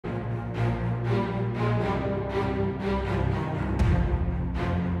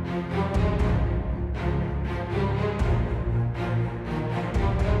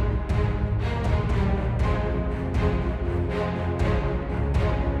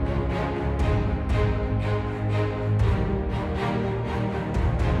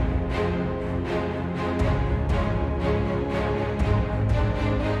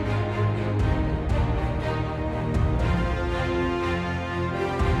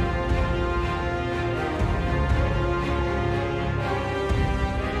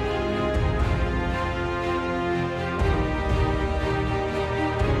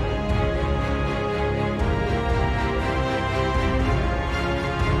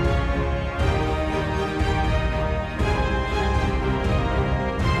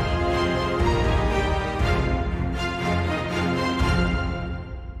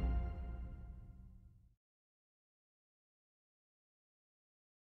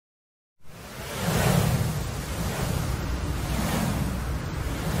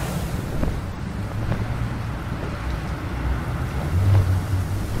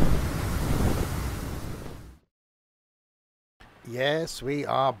Yes, we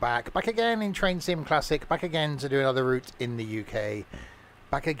are back. Back again in Train Sim Classic. Back again to do another route in the UK.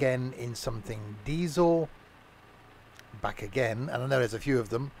 Back again in something diesel. Back again, and I know there's a few of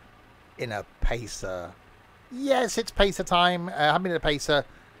them, in a Pacer. Yes, it's Pacer time. I haven't been in a Pacer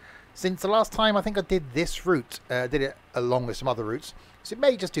since the last time I think I did this route. Did it along with some other routes. So it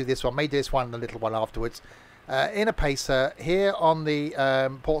may just do this one, may do this one and a little one afterwards. In a Pacer here on the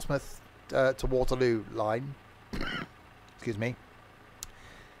Portsmouth to Waterloo line. Excuse me.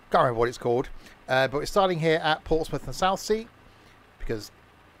 Can't remember what it's called. But we're starting here at Portsmouth and Southsea because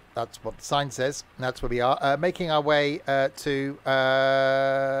that's what the sign says. And that's where we are. Making our way to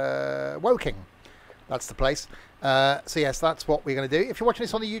Woking. That's the place. So yes, that's what we're going to do. If you're watching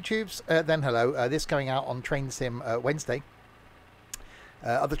this on the YouTubes, then hello. This going out on Train Sim Wednesday.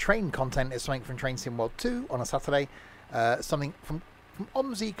 Other train content is something from Train Sim World 2 on a Saturday. Something from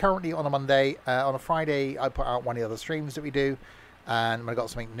OMSI currently on a Monday. On a Friday, I put out one of the other streams that we do. And I've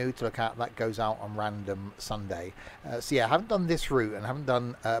got something new to look at that goes out on random Sunday. So yeah, I haven't done this route and haven't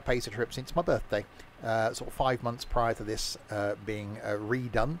done a Pacer trip since my birthday. Sort of 5 months prior to this being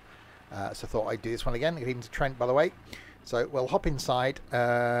redone. So I thought I'd do this one again. Get into Trent, by the way. So we'll hop inside.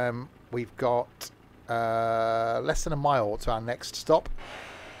 We've got less than a mile to our next stop.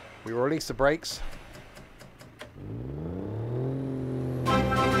 We will release the brakes.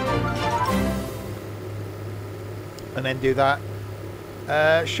 And then do that.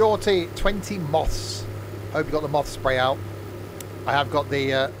 Shorty, 20 moths. Hope you got the moth spray out. I have got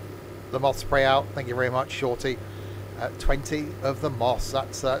the moth spray out. Thank you very much, Shorty. 20 of the moths.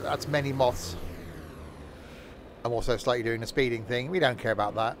 That's many moths. I'm also slightly doing the speeding thing. We don't care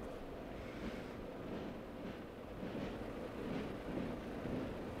about that.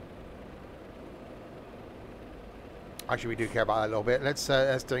 Actually, we do care about that a little bit. Let's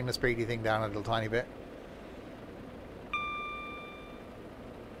doing the speedy thing down a little tiny bit.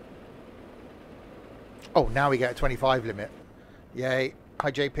 Oh, now we get a 25 limit. Yay.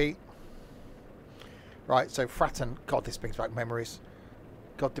 Hi, JP. Right, so Fratton. God, this brings back memories.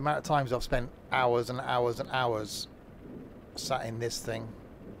 God, the amount of times I've spent hours and hours and hours sat in this thing.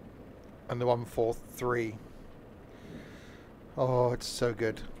 And the 143. Oh, it's so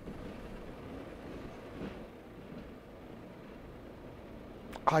good.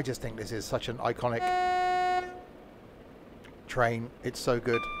 I just think this is such an iconic train. It's so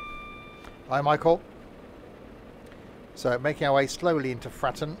good. Hi, Michael. So making our way slowly into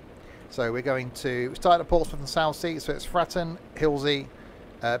Fratton. So we're going to start at Portsmouth and Southsea. So it's Fratton, Hilsey,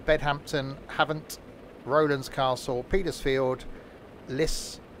 Bedhampton, Havant, Rowlands Castle, Petersfield,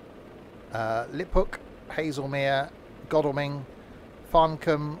 Liss, Liphook, Hazelmere, Godalming,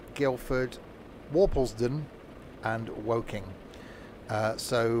 Farncombe, Guildford, Worplesdon, and Woking.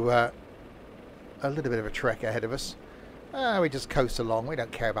 So a little bit of a trek ahead of us. We just coast along. We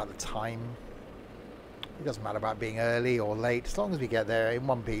don't care about the time. It doesn't matter about being early or late, as long as we get there in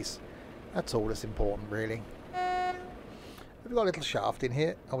one piece. That's all that's important, really. Have we got a little shaft in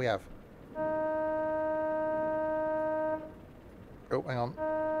here? Oh, we have. Oh, hang on.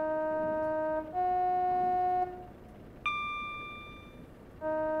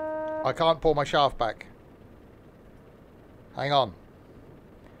 I can't pull my shaft back. Hang on.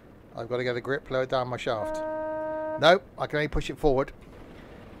 I've got to get a grip, lower down my shaft. Nope, I can only push it forward.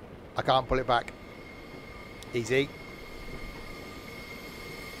 I can't pull it back. Easy.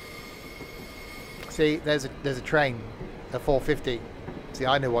 See, there's a train, a 450. See,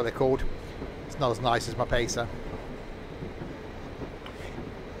 I know what they're called. It's not as nice as my Pacer.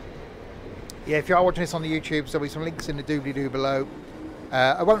 Yeah, if you are watching this on the YouTube, there'll be some links in the doobly-doo below.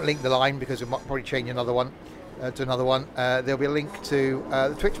 I won't link the line because we might probably change another one to another one. There'll be a link to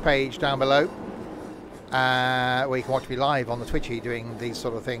the Twitch page down below. Where you can watch me live on the Twitchy doing these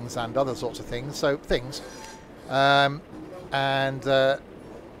sort of things and other sorts of things. So, things. And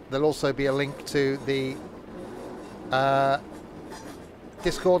there'll also be a link to the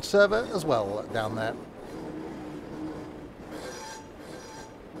Discord server as well down there.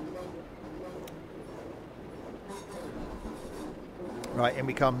 Right, and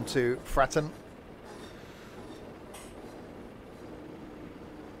we come to Fratton.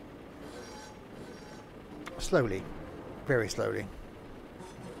 Slowly, very slowly.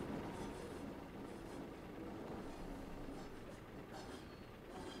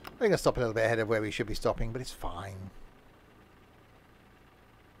 We're going to stop a little bit ahead of where we should be stopping, but it's fine.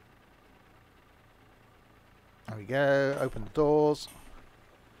 There we go. Open the doors.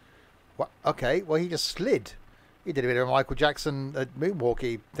 What? Okay, well, he just slid. He did a bit of a Michael Jackson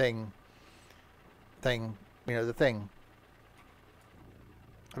moonwalky thing. You know, the thing.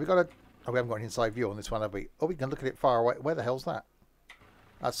 Have we got a Oh, we haven't got an inside view on this one, have we? Oh, we can look at it far away. Where the hell's that?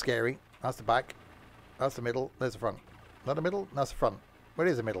 That's scary. That's the back. That's the middle. There's the front. Not the middle? That's the front. Well,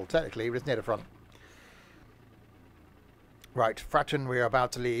 it is the middle, technically, but it's near the front. Right, Fratton we are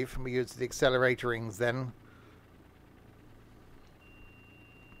about to leave. We use the accelerator rings then.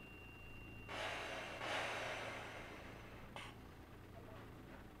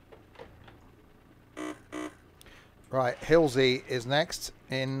 Right, Hillsey is next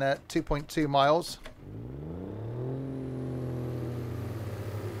in 2.2 miles.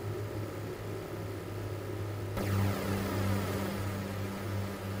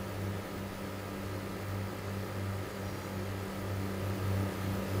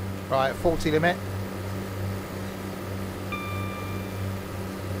 Right, 40 limit.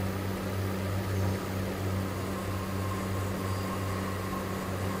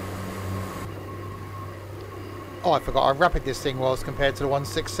 Oh, I forgot how rapid this thing was compared to the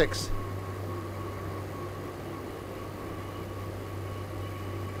 166.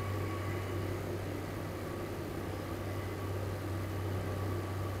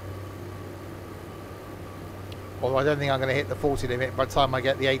 Although I don't think I'm going to hit the 40 limit by the time I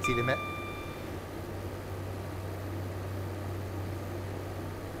get the 80 limit.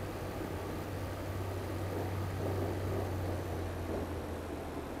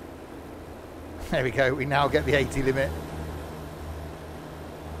 There we go, we now get the 80 limit.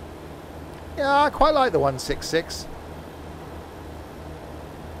 Yeah, I quite like the 166.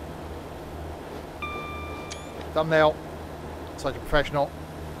 Thumbnail. Such a professional.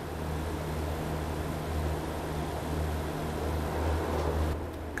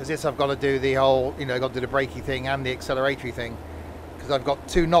 Because this I've got to do the whole, you know, I've got to do the brakey thing and the acceleratory thing. Because I've got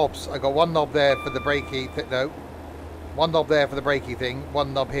two knobs. I've got one knob there for the brakey, no. One knob there for the brakey thing,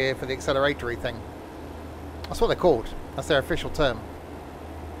 one knob here for the acceleratory thing. That's what they're called. That's their official term.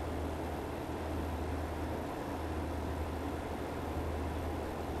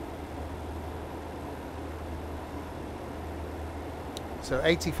 So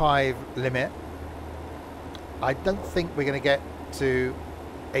 85 limit. I don't think we're going to get to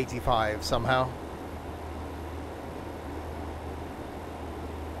 85 somehow.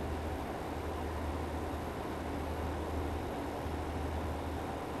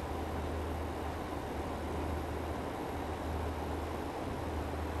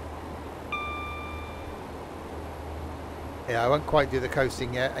 Yeah, I won't quite do the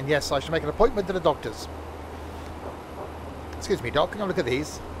coasting yet. And yes, I should make an appointment to the doctors. Excuse me, Doc, can I look at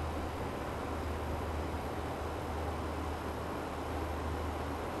these?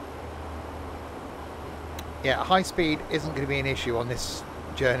 Yeah, high speed isn't going to be an issue on this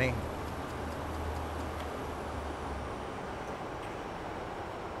journey.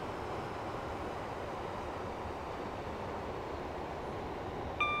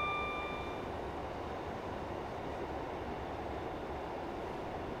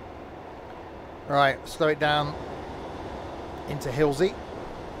 Right, slow it down into Hillsey.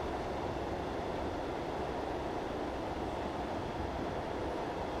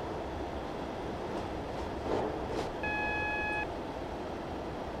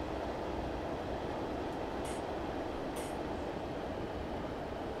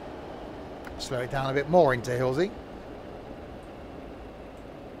 Slow it down a bit more into Hillsey.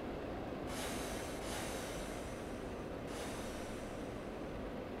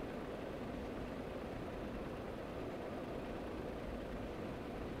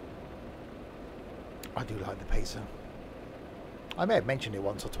 I do like the Pacer. I may have mentioned it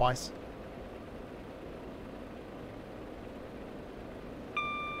once or twice.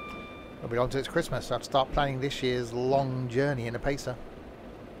 When we don't do it's Christmas, so I have to start planning this year's long journey in a Pacer.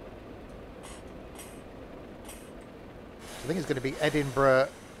 I think it's going to be Edinburgh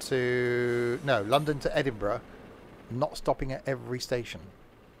to... no, London to Edinburgh, not stopping at every station.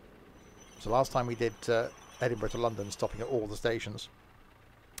 So last time we did Edinburgh to London, stopping at all the stations.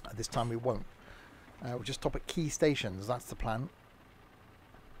 This time we won't. We'll just stop at key stations, that's the plan.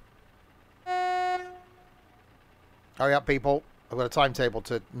 Hurry up, people. I've got a timetable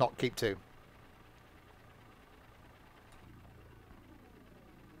to not keep to.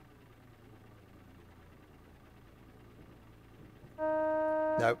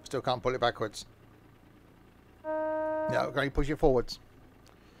 No, still can't pull it backwards. No, can only push it forwards.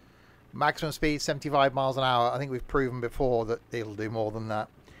 Maximum speed 75 miles an hour. I think we've proven before that it'll do more than that.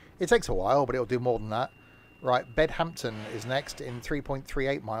 It takes a while, but it'll do more than that. Right, Bedhampton is next in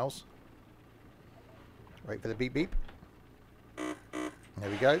 3.38 miles. Wait for the beep beep. There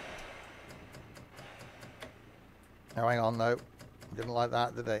we go. Oh, hang on, no. Didn't like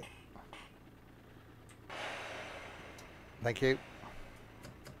that, did they?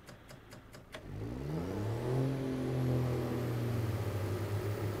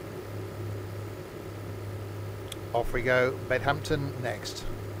 Off we go, Bedhampton next.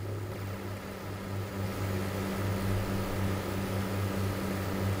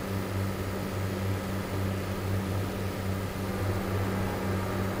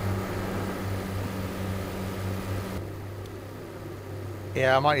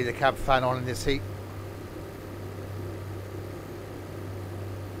 Yeah, I might need a cab fan on in this heat.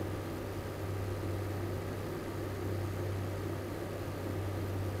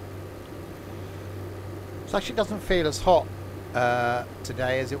 It actually doesn't feel as hot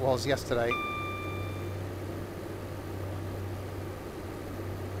today as it was yesterday.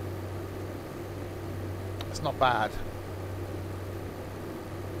 It's not bad.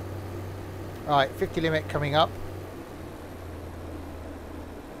 Right, 50 limit coming up.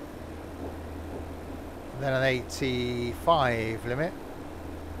 Then an 85 limit,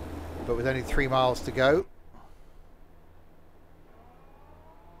 but with only 3 miles to go.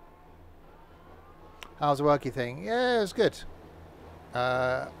 How's the worky thing? Yeah, it was good.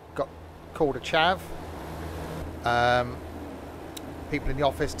 Got called a chav. People in the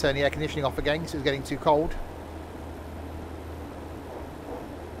office turned the air conditioning off again because it was getting too cold.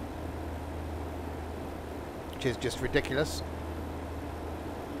 Which is just ridiculous.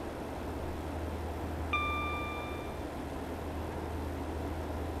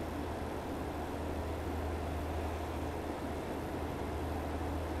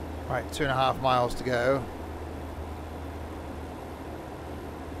 Right, 2.5 miles to go.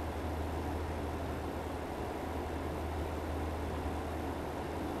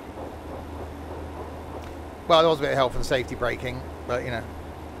 Well, there was a bit of health and safety braking, but you know.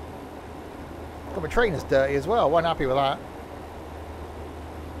 Got my trainer's dirty as well, wasn't happy with that.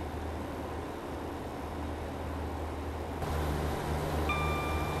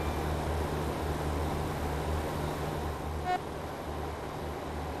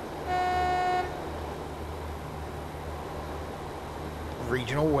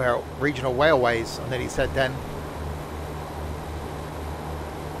 Regional railways, and then he said then.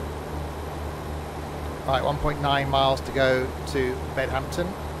 Right, 1.9 miles to go to Bedhampton.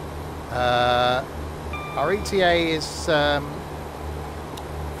 Our ETA is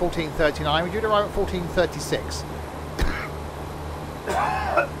 14:39. We're due to arrive at 14:36.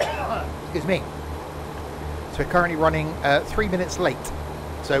 Excuse me. So we're currently running 3 minutes late.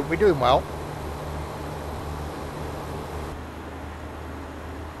 So we're doing well.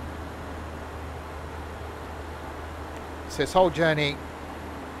 So this whole journey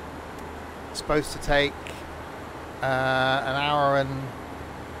is supposed to take an hour and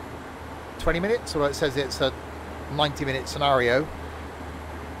 20 minutes, although it says it's a 90-minute scenario.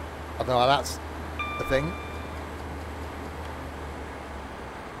 I don't know how that's the thing.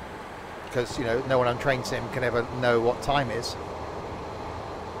 Because, you know, no one on Train Sim can ever know what time is.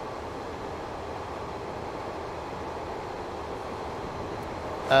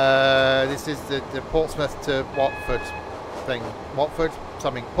 This is the Portsmouth to Watford thing. Watford?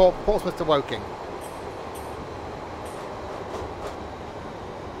 Something. Portsmouth to Woking.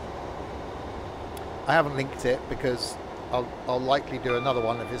 I haven't linked it because I'll likely do another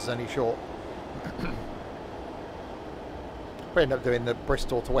one if it's only short. Probably end up doing the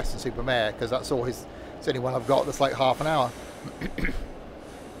Bristol to Weston-super-Mare because that's always, it's the only one I've got that's like half an hour.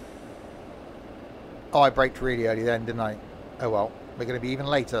 Oh, I braked really early then, didn't I? Oh well, we're going to be even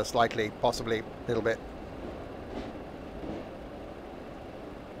later, slightly, possibly a little bit.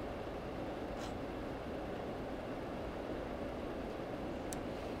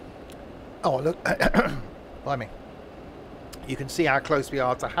 Oh, look. Blimey. You can see how close we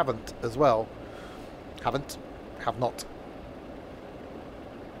are to haven't as well. Haven't. Have not.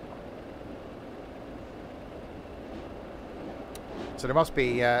 So there must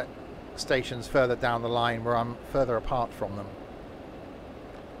be stations further down the line where I'm further apart from them.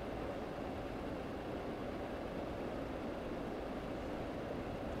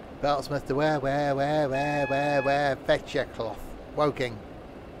 Portsmouth to where? Fetch your cloth. Woking.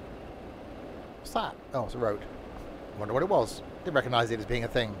 What's that? Oh, it's a road. Wonder what it was. Didn't recognise it as being a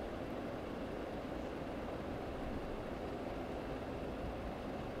thing.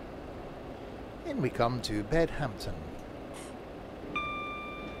 In we come to Bedhampton.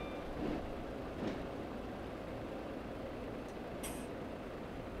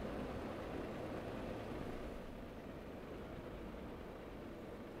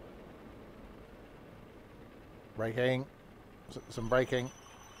 Braking. Some braking.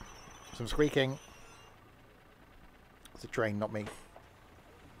 Some squeaking. It's a train, not me.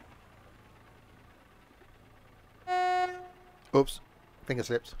 Oops. Finger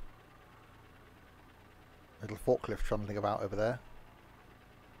slipped. Little forklift trundling about over there.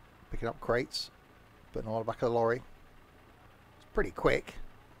 Picking up crates. Putting all the back of the lorry. It's pretty quick.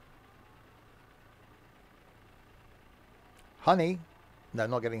 Honey? No,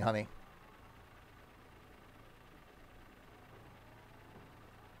 not getting honey.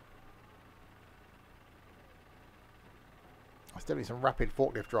 There's definitely some rapid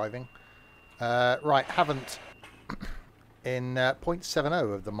forklift driving. Right, haven't in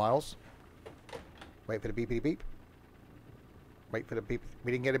 0.70 of the miles. Wait for the beepity beep. Wait for the beep.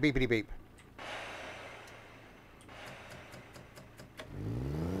 We didn't get a beepity beep.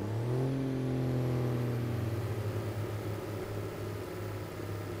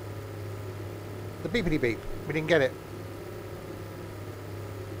 The beepity beep. We didn't get it.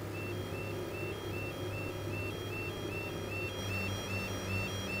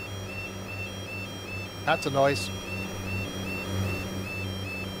 That's a noise.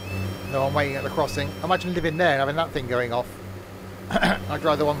 No, I'm waiting at the crossing. Imagine living there and having that thing going off. I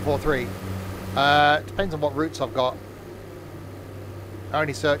drive the 143. Depends on what routes I've got. I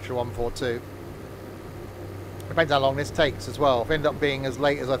only search for 142. Depends how long this takes as well. If we end up being as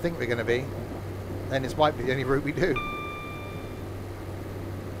late as I think we're going to be, then this might be the only route we do.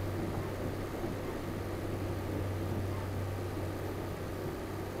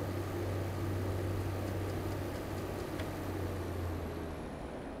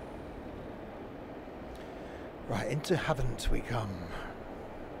 Right, into Havant we come.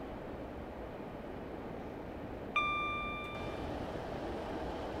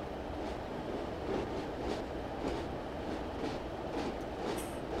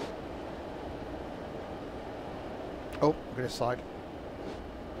 Oh, I'm going to slide.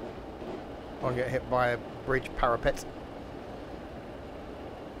 I want to get hit by a bridge parapet. It's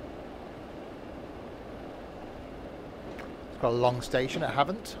got a long station at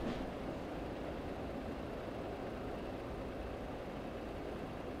Havant.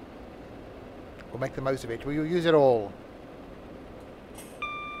 We'll make the most of it. We'll use it all.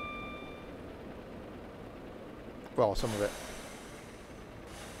 Well, some of it.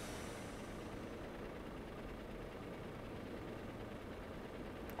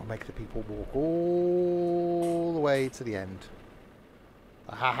 I'll make the people walk all the way to the end.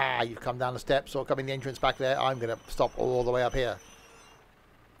 Ha ha, you've come down the steps or come in the entrance back there. I'm going to stop all the way up here.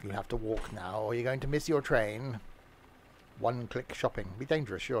 You have to walk now or you're going to miss your train. One-click shopping. Be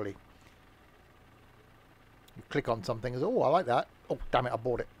dangerous, surely. You click on something as, oh, I like that. Oh, damn it, I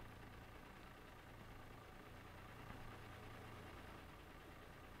bought it.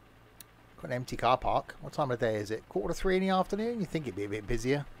 Got an empty car park. What time of day is it? 2:45 in the afternoon? You think it'd be a bit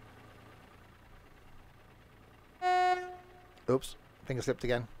busier. Oops, finger slipped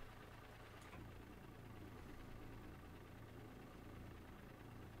again.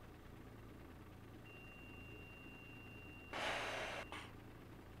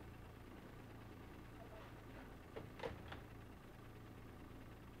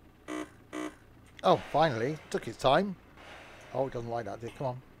 Oh, finally. Took its time. Oh, it doesn't like that, did it? Come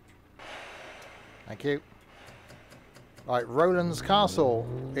on. Thank you. Right, Roland's Castle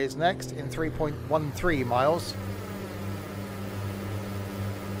is next in 3.13 miles.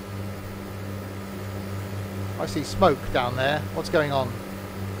 I see smoke down there. What's going on?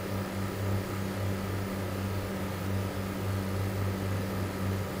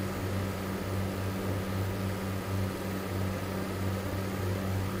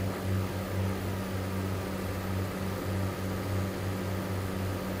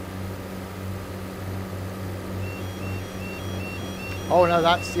 Oh no,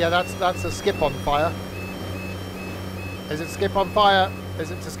 that's a skip on fire. Is it skip on fire?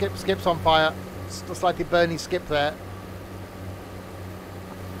 Is it to skips on fire? It's a slightly burny skip there.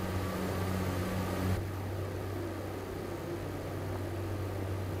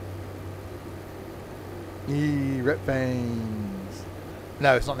 Eee, Rat Veins.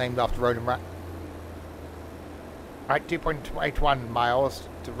 No, it's not named after Roland Rat. Right, 2.81 miles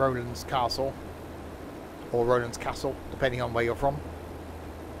to Roland's Castle. Or Roland's Castle, depending on where you're from.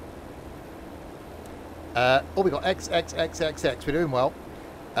 Oh, we got XXXXX. We're doing well.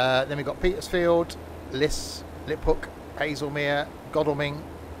 Then we got Petersfield, Liss, Liphook, Hazelmere, Godalming,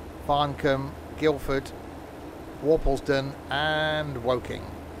 Farncombe, Guildford, Worplesdon, and Woking.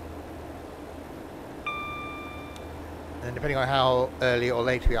 And depending on how early or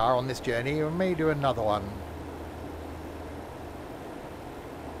late we are on this journey, we may do another one.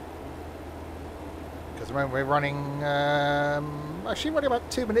 Because we're running, actually running about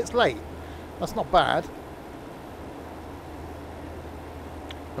 2 minutes late. That's not bad.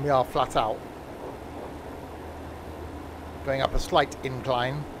 And we are flat out. Going up a slight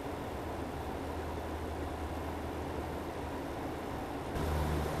incline.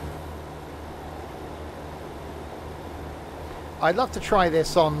 I'd love to try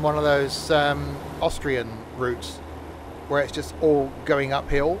this on one of those Austrian routes where it's just all going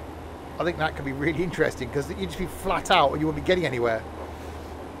uphill. I think that could be really interesting because you'd just be flat out and you wouldn't be getting anywhere.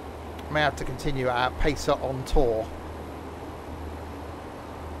 May have to continue our Pacer on tour.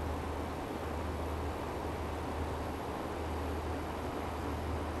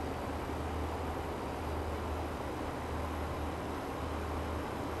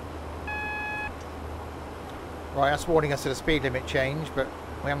 Right, that's warning us of the speed limit change, but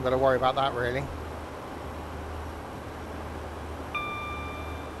we haven't got to worry about that really.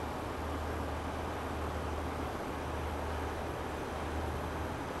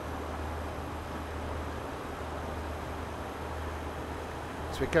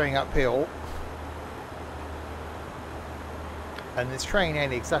 So we're going uphill, and this train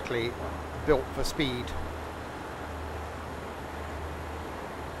ain't exactly built for speed.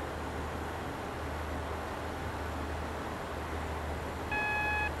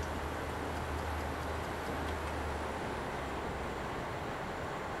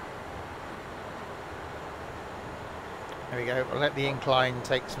 There we go, we'll let the incline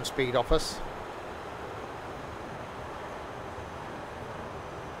take some speed off us.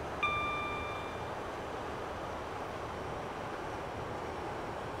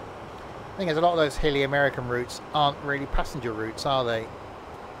 The thing is, a lot of those hilly American routes aren't really passenger routes, are they?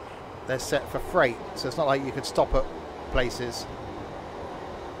 They're set for freight, so it's not like you could stop at places.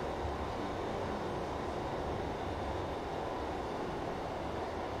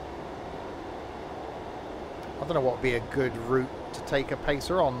 I don't know what would be a good route to take a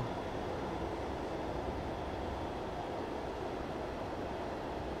Pacer on.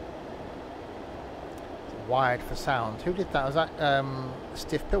 Wired for sound. Who did that? Was that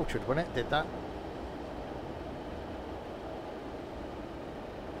Stiff Pilchard, wasn't it? Did that?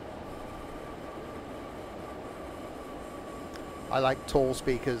 I like tall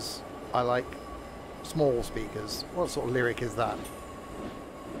speakers. I like small speakers. What sort of lyric is that?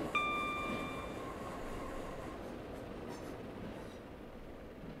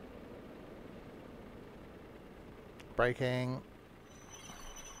 Braking.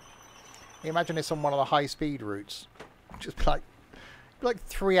 You imagine this on one of the high-speed routes, just like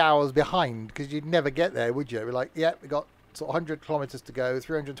 3 hours behind, because you'd never get there, would you? We're like, yeah, we got sort of 100 kilometers to go,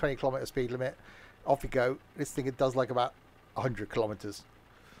 320 kilometer speed limit, off you go. This thing, it does like about 100 kilometers,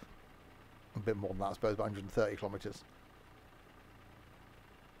 a bit more than that, I suppose, about 130 kilometers.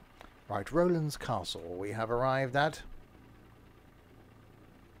 Right, Rowlands Castle, we have arrived at.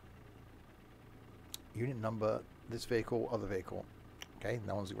 Unit number. This vehicle, other vehicle. Okay,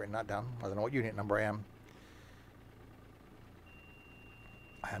 no one's written that down. I don't know what unit number I am.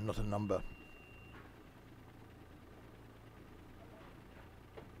 I am not a number.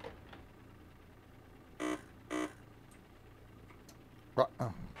 Right.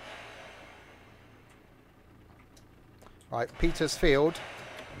 Oh. Right, Petersfield.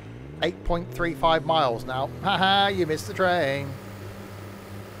 8.35 miles now. Haha, you missed the train.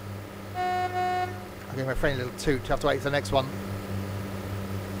 I'll give my friend a little toot. Have to wait for the next one.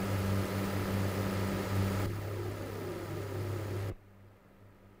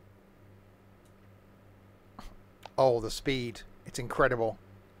 Oh, the speed. It's incredible.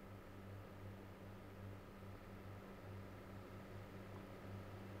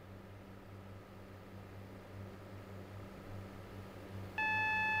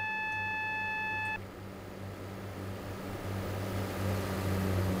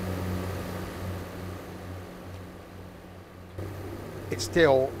 It's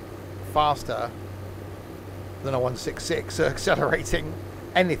still faster than a 166 accelerating.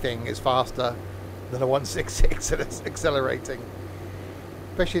 Anything is faster than a 166 that is accelerating.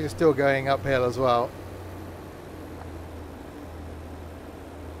 Especially if it's still going uphill as well.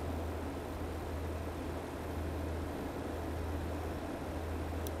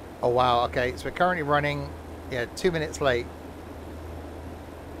 Oh wow, okay, so we're currently running, 2 minutes late.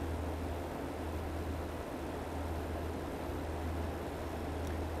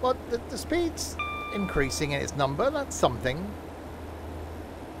 Well, the speed's increasing in its number, that's something.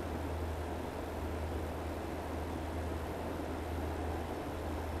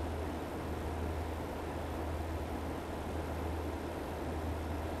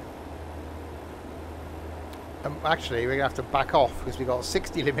 Actually, we're going to have to back off because we've got a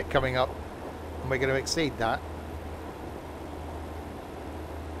 60 limit coming up and we're going to exceed that.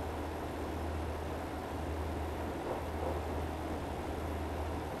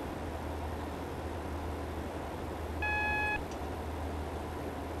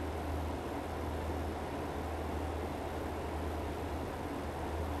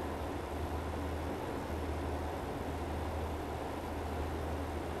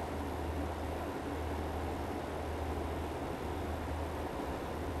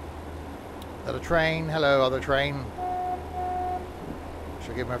 train. Hello, other train.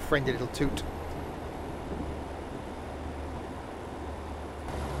 Should give him a friendly little toot.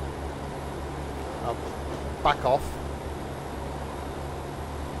 I'll back off.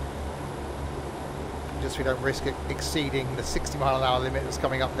 Just so we don't risk exceeding the 60-mile-an-hour limit that's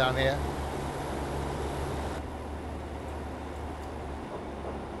coming up down here.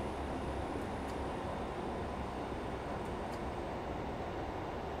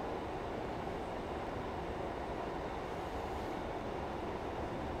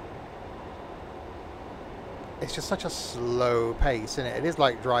 It's just such a slow pace, isn't it? It is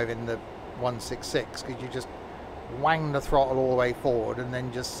like driving the 166 because you just wang the throttle all the way forward and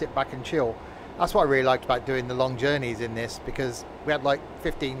then just sit back and chill. That's what I really liked about doing the long journeys in this, because we had like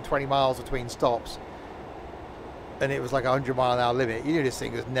 15-20 miles between stops and it was like a 100-mile-an-hour limit. You knew this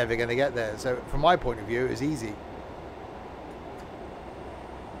thing was never going to get there. So from my point of view, it was easy.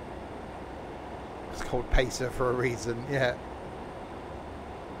 It's called Pacer for a reason, yeah.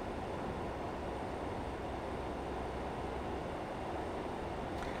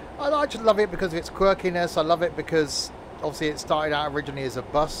 I just love it because of its quirkiness. I love it because obviously it started out originally as a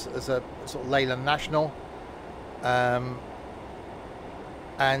bus, as a sort of Leyland National, and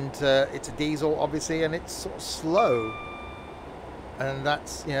it's a diesel obviously, and it's sort of slow, and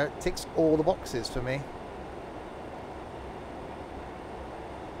that's, you know, it ticks all the boxes for me.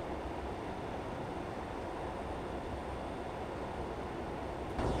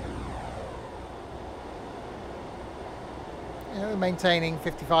 You know, maintaining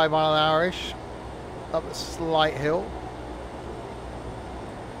 55 mile an hour-ish up a slight hill.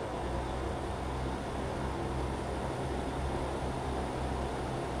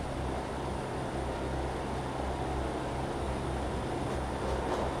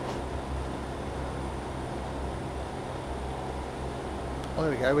 Oh,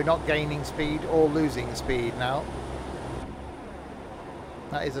 there we go. We're not gaining speed or losing speed now.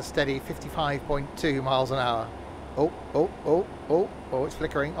 That is a steady 55.2 miles an hour. Oh, it's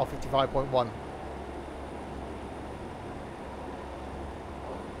flickering. Oh, 55.1.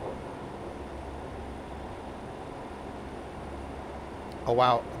 Oh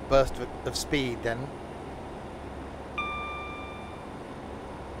wow, a burst of speed then.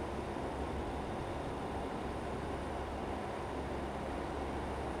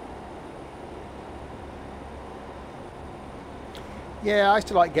 Yeah, I used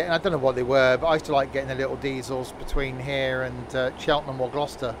to like getting, I don't know what they were, but I used to like getting the little diesels between here and Cheltenham or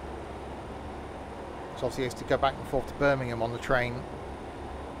Gloucester. So obviously I used to go back and forth to Birmingham on the train.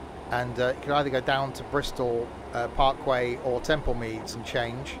 And you could either go down to Bristol Parkway or Temple Meads and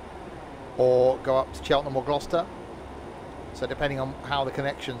change, or go up to Cheltenham or Gloucester. So depending on how the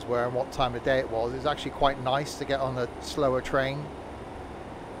connections were and what time of day it was actually quite nice to get on a slower train.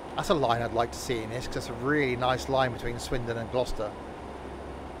 That's a line I'd like to see in this, because it's a really nice line between Swindon and Gloucester.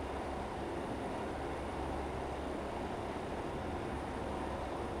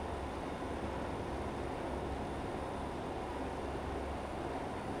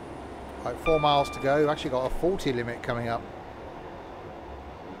 Right, 4 miles to go. We've actually got a 40 limit coming up.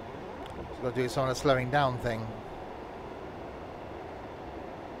 So we've got to do some of the slowing down thing.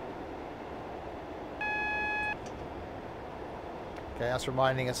 Okay, that's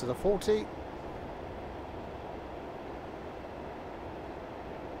reminding us of the 40.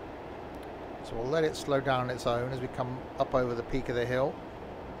 So we'll let it slow down on its own as we come up over the peak of the hill.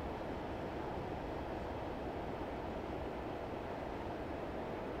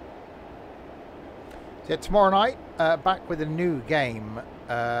 So yeah, tomorrow night, back with a new game,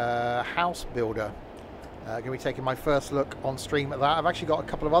 House Builder. Going to be taking my first look on stream at that. I've actually got a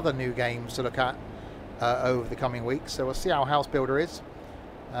couple of other new games to look at over the coming weeks, so we'll see how House Builder is.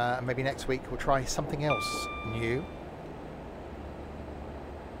 Maybe next week we'll try something else new.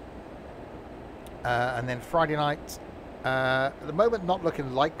 And then Friday night, at the moment not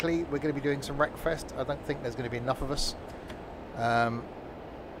looking likely. We're going to be doing some Wreckfest. I don't think there's going to be enough of us.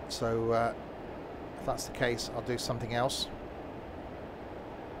 So if that's the case, I'll do something else.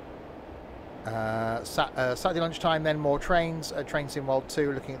 Saturday lunchtime, then more trains. Train Sim World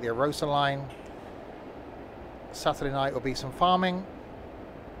 2, looking at the Arosa line. Saturday night will be some farming.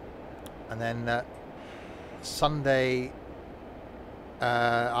 And then Sunday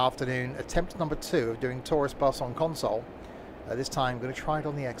afternoon, attempt number 2 of doing Tourist Bus on console. This time I'm going to try it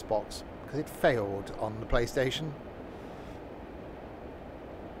on the Xbox, because it failed on the PlayStation.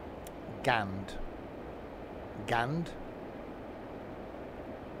 Ganned.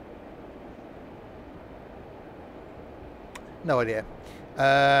 No idea.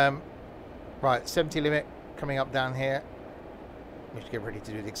 Right, 70 limit coming up down here. We should get ready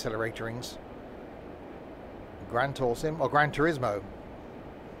to do the accelerator rings. Gran Turismo or Gran Turismo.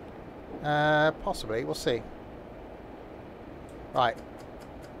 Possibly, we'll see. Right.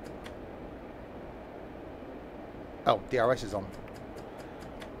 Oh, DRS is on.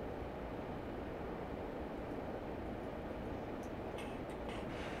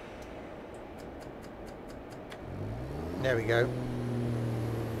 There we go.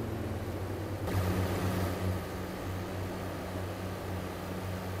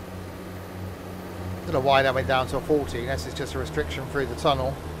 Don't know why that went down to a 40, unless it's just a restriction through the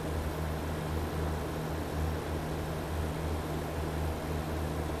tunnel.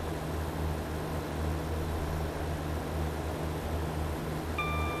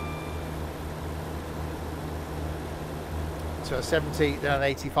 So a 70, then an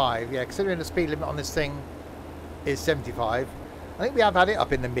 85. Yeah, considering the speed limit on this thing is 75. I think we have had it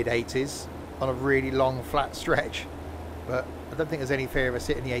up in the mid-80s on a really long flat stretch, but I don't think there's any fear of us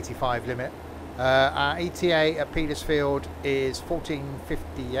hitting the 85 limit. Our ETA at Petersfield is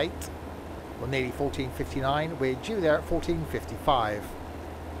 14:58, or nearly 14:59. We're due there at 14:55,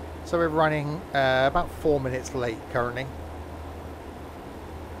 so we're running about 4 minutes late currently.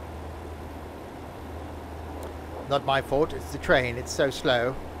 Not my fault, it's the train, it's so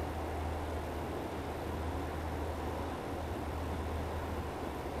slow.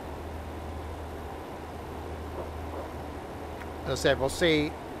 As I said, we'll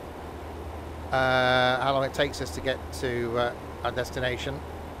see how long it takes us to get to our destination,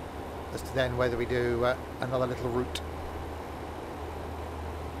 as to then whether we do another little route.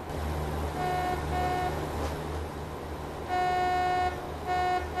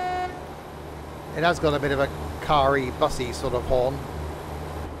 It has got a bit of a car-y, bussy sort of horn.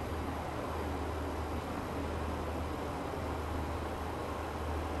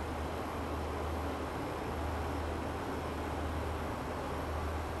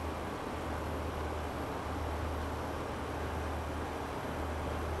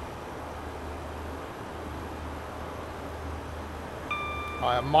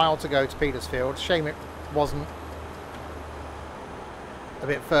 A mile to go to Petersfield. Shame it wasn't a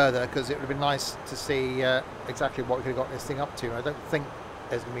bit further, because it would have been nice to see exactly what we could have got this thing up to. I don't think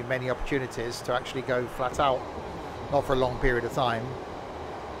there's going to be many opportunities to actually go flat out, not for a long period of time.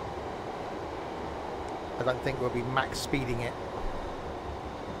 I don't think we'll be max speeding it.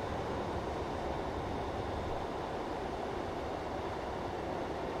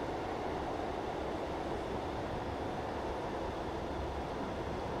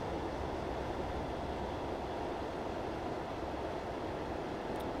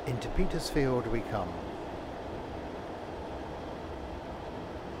 Into Petersfield we come.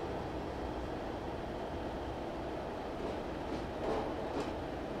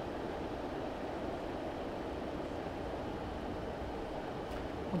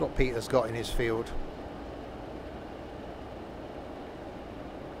 I wonder what Peter's got in his field.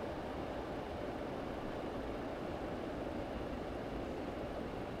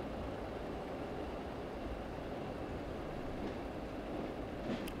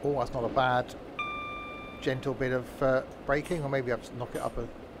 Oh, that's not a bad, gentle bit of braking, or maybe I have to knock it up a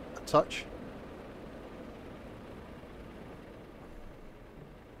touch.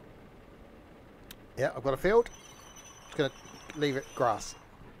 Yeah, I've got a field. Just going to leave it grass.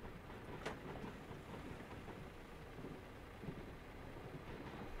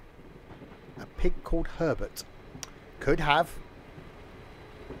 A pig called Herbert. Could have.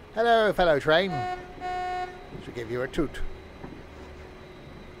 Hello, fellow train. Should give you a toot.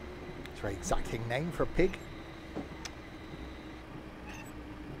 Very exacting name for a pig.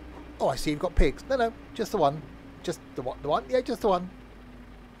 Oh, I see you've got pigs. No, no, just the one. Just the one. The one? Yeah, just the one.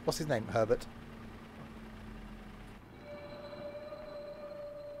 What's his name? Herbert.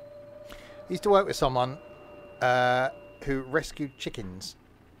 I used to work with someone who rescued chickens.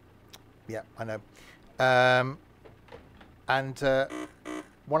 Yeah, I know. And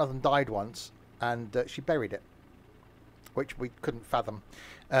one of them died once, and she buried it, which we couldn't fathom.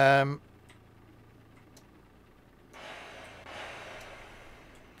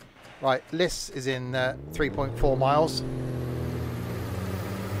 Right, Liss is in 3.4 miles.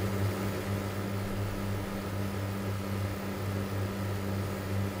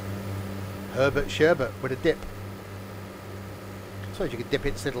 Herbert Sherbet with a dip. I suppose you could dip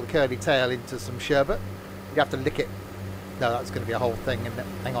its little curly tail into some sherbet. You'd have to lick it. No, that's going to be a whole thing, isn't it?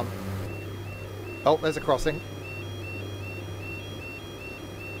 Hang on. Oh, there's a crossing.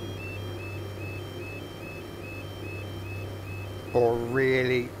 Or a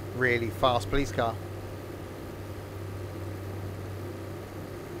really, really fast police car.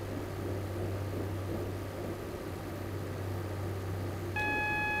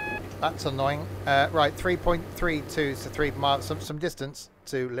 That's annoying. Right, 3.32 to 3 miles, some distance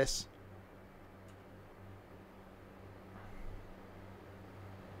to Liss.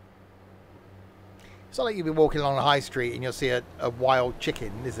 It's not like you'll be walking along the high street and you'll see a wild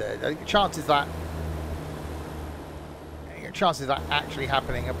chicken, is there? Chances that actually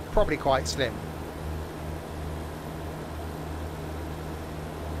happening are probably quite slim.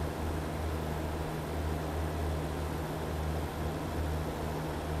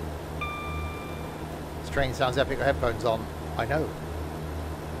 This train sounds epic with headphones on. I know.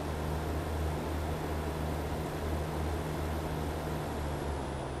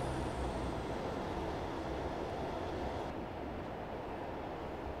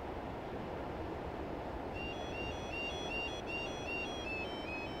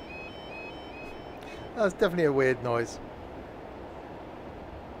 That's definitely a weird noise.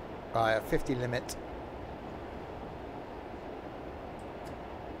 Right, a 50 limit.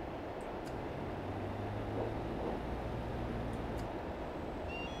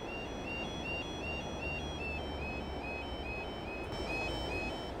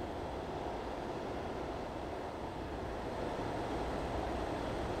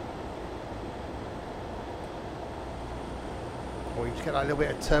 Or you just get that little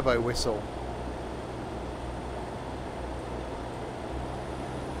bit of turbo whistle.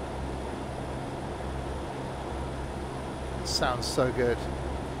 Sounds so good.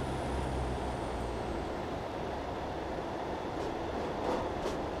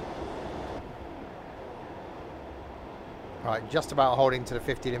 Right, just about holding to the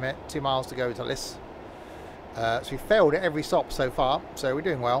 50 limit. 2 miles to go to Liss. So we failed at every stop so far, so we're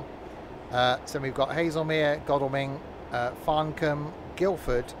doing well. So we've got Hazelmere, Godalming, Farncombe,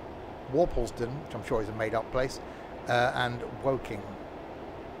 Guildford, Worplesdon, which I'm sure is a made-up place, and Woking.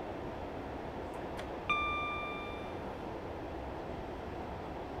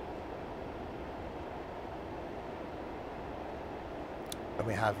 And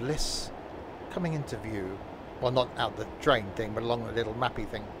we have Liss coming into view. Well, not out the train thing, but along the little mappy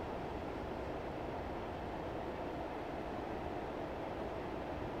thing.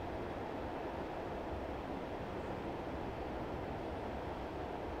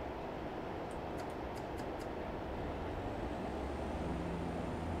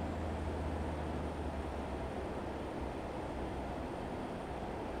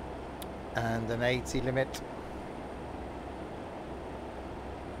 And an 80 limit.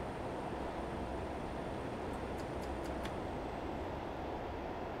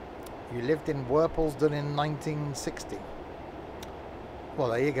 You lived in Worplesdon in 1960. Well,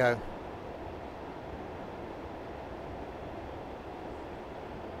 there you go.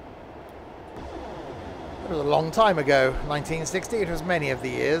 It was a long time ago, 1960. It was many of the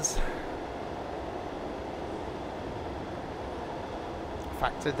years.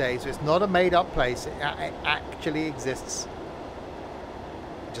 Fact of the day, so it's not a made-up place. It actually exists.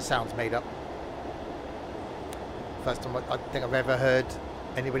 It just sounds made up. First time I think I've ever heard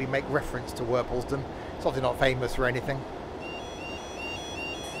anybody make reference to Worplesdon. It's obviously not famous for anything.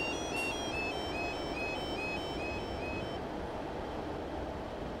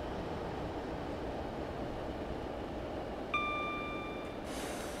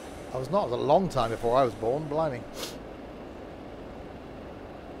 I was not. It was a long time before I was born, blimey.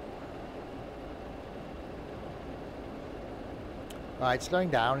 Right, slowing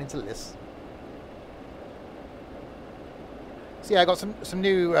down into Liss. So yeah, I got some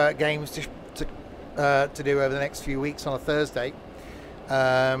new games to do over the next few weeks on a Thursday.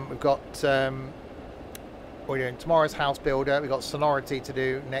 We've got we're doing tomorrow's House Builder. We've got Sonority to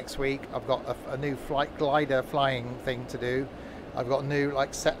do next week. I've got a new flight glider flying thing to do. I've got a new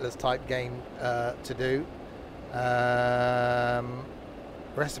like Settlers type game to do.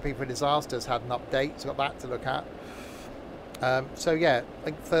 Recipe for Disasters had an update, so got that to look at. So yeah, I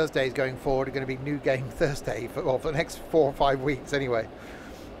think Thursdays going forward are going to be new game Thursday for the next 4 or 5 weeks anyway.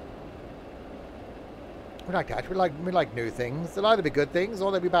 We like that. We like new things. They'll either be good things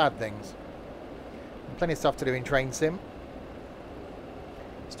or they'll be bad things. And plenty of stuff to do in Train Sim.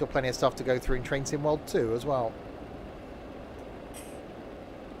 Still plenty of stuff to go through in Train Sim World 2 as well.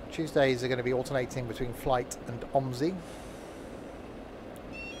 Tuesdays are going to be alternating between Flight and OMSI.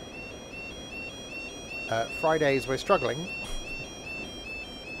 Fridays we're struggling.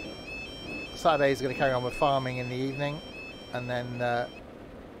 Saturdays are going to carry on with farming in the evening, and then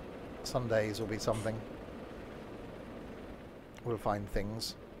Sundays will be something. We'll find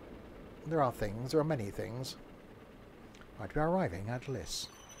things. There are things. There are many things. Right, we are arriving at Liss.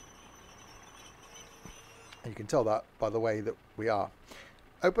 And you can tell that by the way that we are.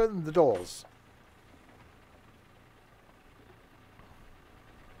 Open the doors.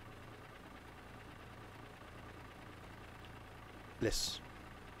 Bliss.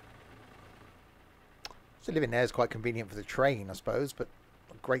 So living there is quite convenient for the train, I suppose, but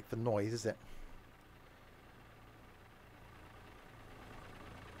not great for noise, is it?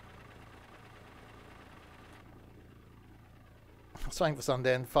 Something for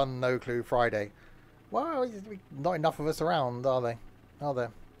Sunday and fun, no clue Friday. Well, not enough of us around, are they? Are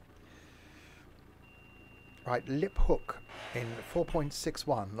there? Right, Lip Hook in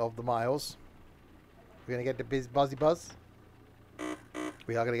 4.61 of the miles. We're going to get the buzzy buzz.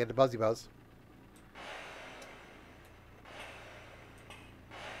 We are going to get the buzzy buzz.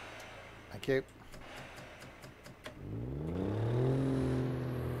 Thank you.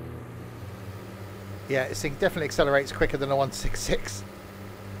 Yeah, this thing definitely accelerates quicker than a 166.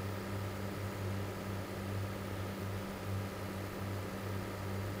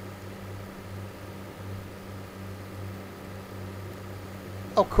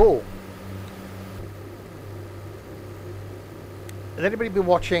 Oh, cool. Has anybody been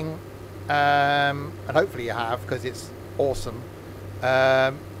watching, and hopefully you have, because it's awesome,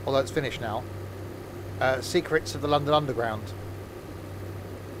 although it's finished now, Secrets of the London Underground,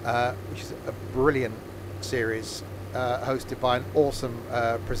 which is a brilliant series, hosted by an awesome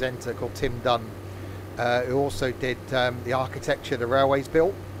presenter called Tim Dunn, who also did The Architecture the Railways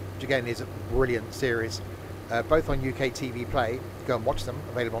Built, which again is a brilliant series, both on UK TV Play. Go and watch them,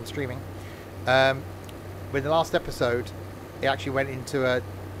 available on streaming. With the last episode, he actually went into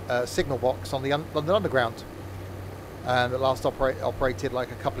a signal box on the London Underground, and it last operated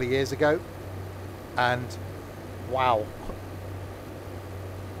like a couple of years ago, and wow,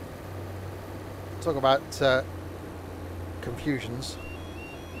 talk about confusions.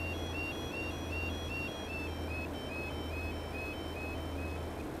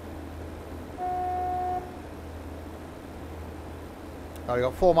 Oh, we've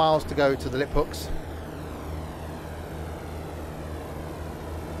got 4 miles to go to the Lip Hooks.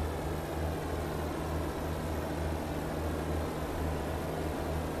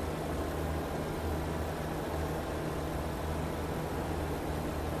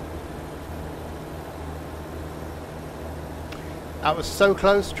 That was so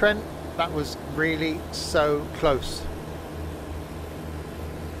close, Trent. That was really so close.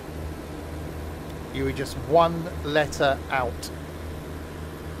 You were just one letter out.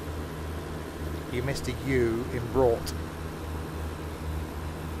 You missed a U in brought.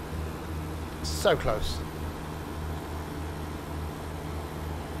 So close.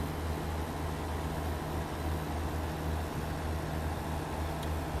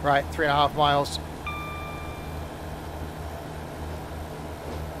 Right, 3.5 miles.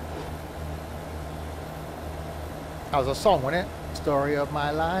 That was a song, wasn't it? Story of my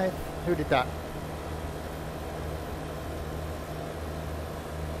life. Who did that?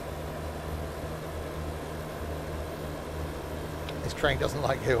 This train doesn't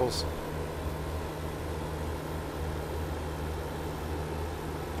like hills.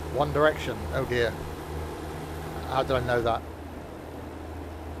 One Direction. Oh dear. How did I know that?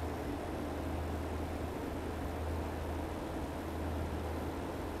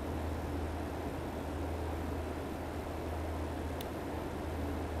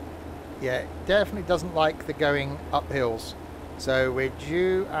 Yeah, definitely doesn't like the going up hills. So we're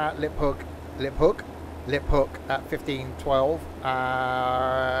due at Lip Hook at 15:12.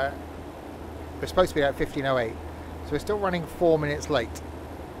 We're supposed to be at 15:08. So we're still running 4 minutes late.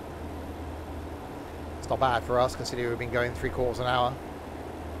 It's not bad for us, considering we've been going 3/4 an hour.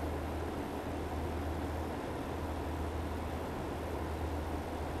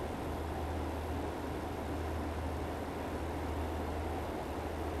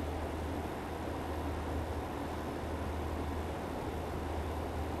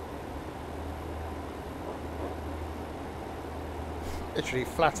 Literally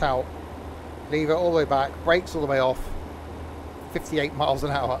flat out, lever all the way back, brakes all the way off, 58 miles an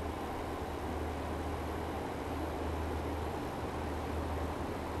hour.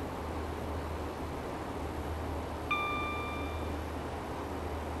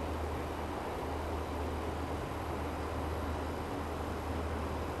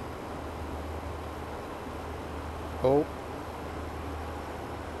 Oh,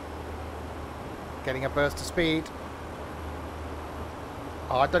 getting a burst of speed.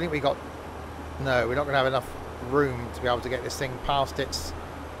 Oh, I don't think we got... No, we're not going to have enough room to be able to get this thing past its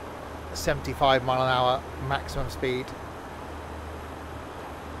 75 mile an hour maximum speed.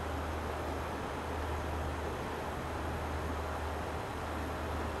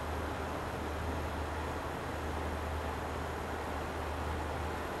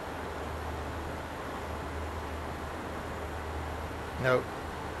 No.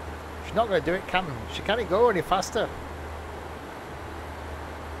 She's not going to do it, can she? Can't it go any faster?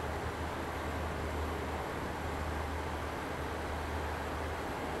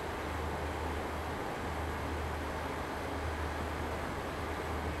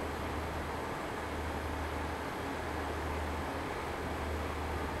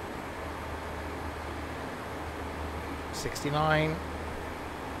 69.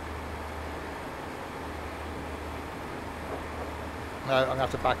 No, I'm going to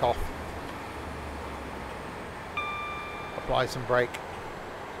have to back off. Apply some brake.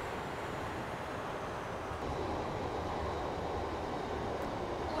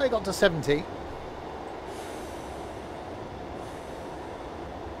 I got to 70.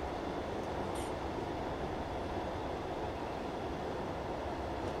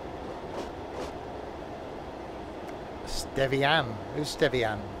 Stevian. Who's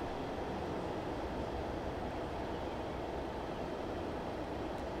Stevian?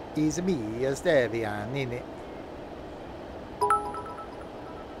 Is me a Stevian in it?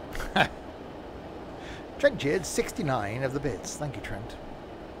 Trent Jid, 69 of the bits. Thank you, Trent.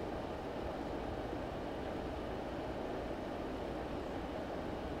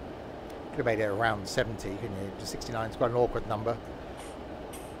 Could have made it around 70, couldn't you? 69 is quite an awkward number.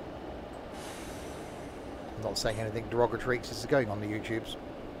 I'm not saying anything derogatory because this is going on the YouTubes.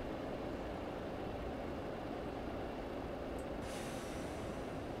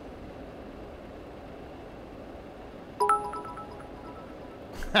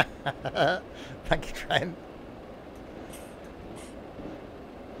 Thank you, Trent.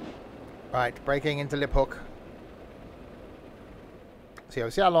 Right, braking into Lip Hook. So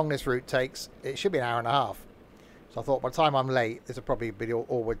we'll see how long this route takes. It should be an hour and a half. So I thought by the time I'm late, this will probably be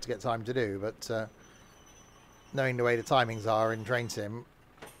awkward to get time to do. But knowing the way the timings are in Train Sim,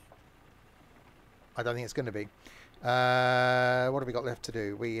 I don't think it's going to be. What have we got left to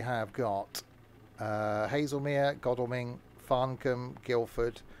do? We have got Hazelmere, Godalming, Farncombe,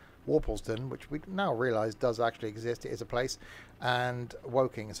 Guildford, Worplesdon, which we now realise does actually exist. It is a place. And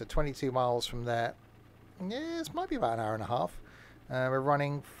Woking. So 22 miles from there. Yeah, this might be about an hour and a half. We're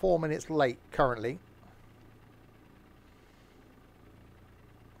running 4 minutes late currently.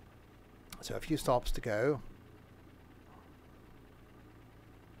 So a few stops to go.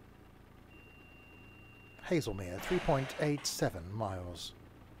 Hazelmere, 3.87 miles.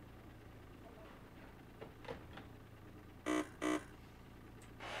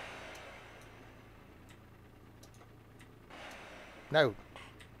 No.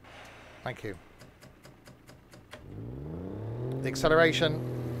 Thank you. The acceleration.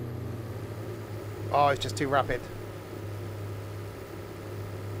 Oh, it's just too rapid.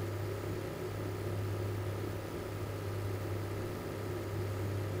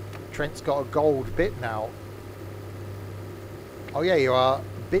 Trent's got a gold bit now. Oh yeah, you are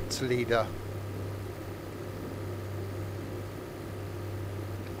bits leader.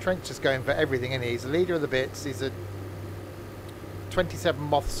 Trent's just going for everything, and he's the leader of the bits. He's a 27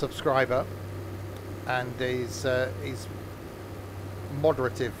 Moth subscriber, and he's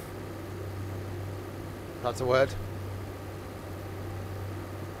moderative. That's a word.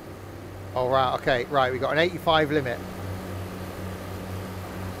 Oh right, okay, right. We got an 85 limit.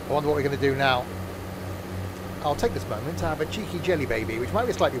 I wonder what we're going to do now. I'll take this moment to have a cheeky jelly baby, which might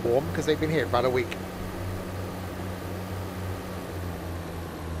be slightly warm because they've been here about a week.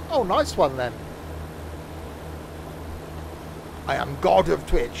 Oh, nice one then. I am God of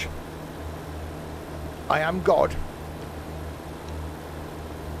Twitch. I am God.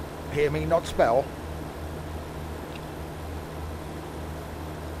 Hear me not spell.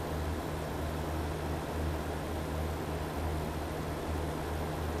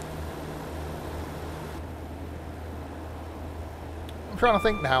 I'm trying to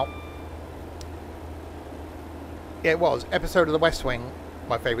think now. Yeah, it was episode of The West Wing,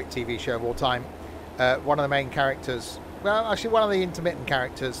 my favourite TV show of all time. One of the main characters, well, actually one of the intermittent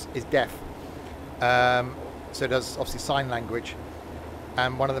characters is deaf. So does obviously sign language.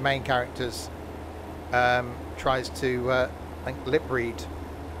 And one of the main characters tries to, I think, lip read.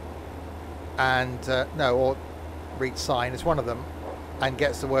 And, no, or read sign is one of them. And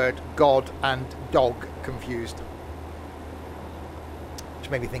gets the word God and dog confused. Which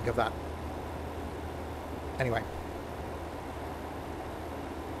made me think of that. Anyway.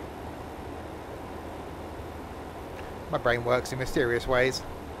 My brain works in mysterious ways.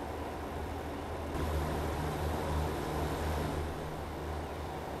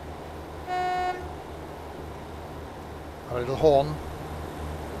 A little horn.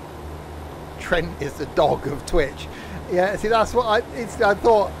 Trent is the dog of Twitch. Yeah, see, that's what I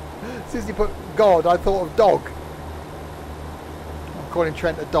thought. Since you put God, I thought of dog. I'm calling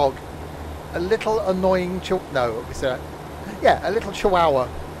Trent a dog. A little annoying no, it's a, yeah, a little chihuahua.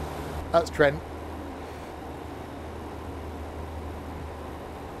 That's Trent.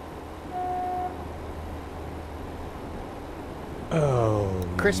 Oh,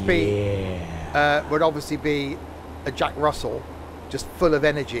 Crispy yeah. would obviously be a Jack Russell, just full of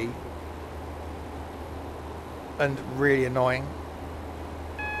energy. and really annoying.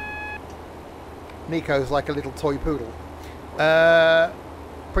 Nico's like a little toy poodle.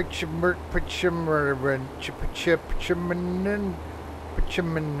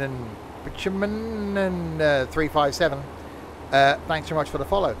 357. Thanks very much for the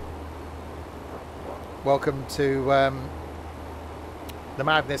follow. Welcome to the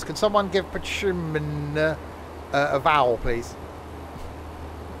madness. Can someone give a vowel, please?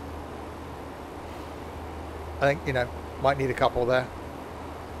 I think, you know, might need a couple there.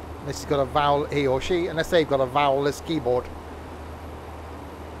 Unless he's got a vowel, he or she, unless they've got a vowelless keyboard.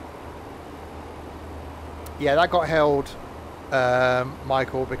 Yeah, that got held,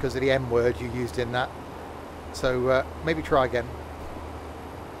 Michael, because of the M word you used in that. So maybe try again.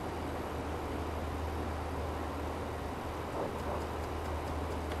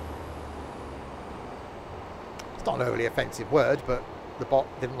 It's not an overly offensive word, but the bot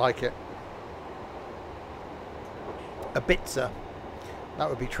didn't like it. A bitzer. That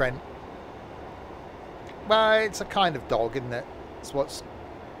would be Trent. Well, it's a kind of dog, isn't it? It's what's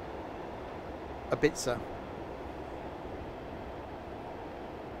a bitzer.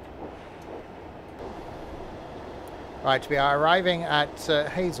 Right, we are arriving at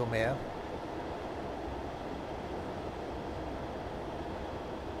Hazelmere.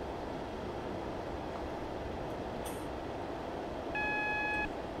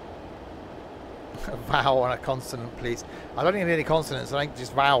 A vowel and a consonant, please. I don't need any consonants, I think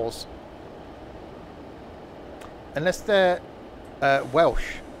just vowels. Unless they're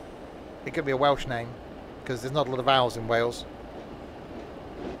Welsh. It could be a Welsh name, because there's not a lot of vowels in Wales.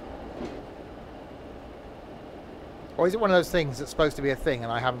 Or is it one of those things that's supposed to be a thing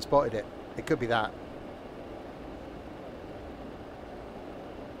and I haven't spotted it? It could be that.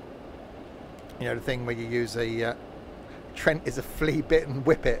 You know, the thing where you use a... Trent is a flea-bitten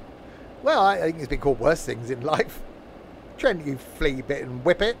whippet. Well, I think it's been called worse things in life. Trent, you flea-bitten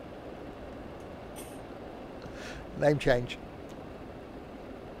whippet. Name change.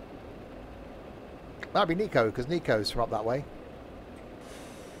 That'd be Nico, because Nico's from up that way.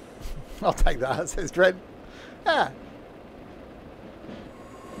 I'll take that, says Trent. Yeah.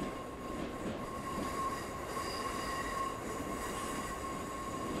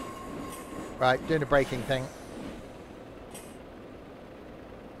 Right, doing a braking thing.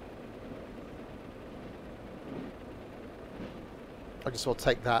 I just will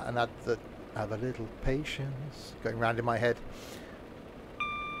take that and have a little patience going round in my head.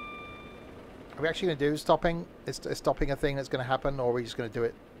 Are we actually going to do stopping? Is stopping a thing that's going to happen, or are we just going to do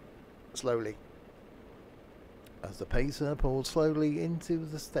it slowly? As the pacer pulled slowly into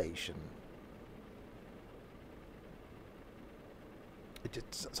the station. It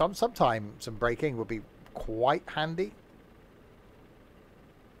just, sometime some braking would be quite handy.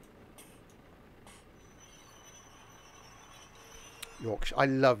 Yorkshire. I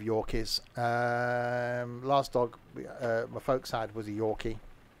love Yorkies. Last dog my folks had was a Yorkie.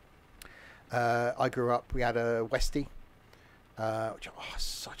 I grew up, we had a Westie, which, oh,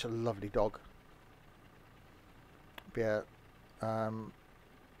 such a lovely dog. Yeah, I'd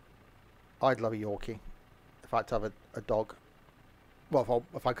love a Yorkie if I had to have a dog. Well,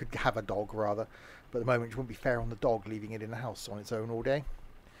 if I could have a dog, rather. But at the moment, it wouldn't be fair on the dog, leaving it in the house on its own all day.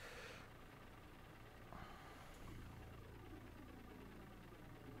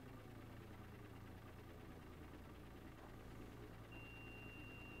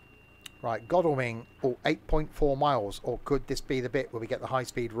 Right, Godalming, 8.4 miles. Or could this be the bit where we get the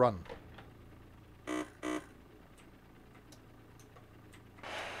high-speed run?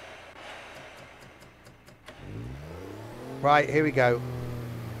 Right, here we go.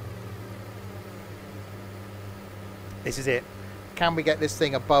 This is it. Can we get this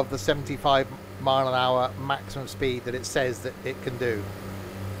thing above the 75 mile an hour maximum speed that it says that it can do?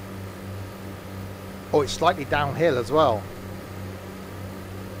 Oh, it's slightly downhill as well.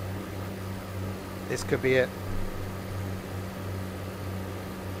 This could be it.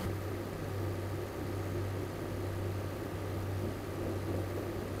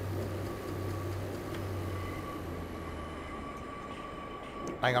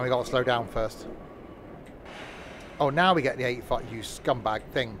 Hang on, we got to slow down first. Oh, now we get the 85, you scumbag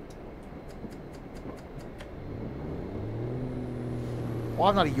thing. Well,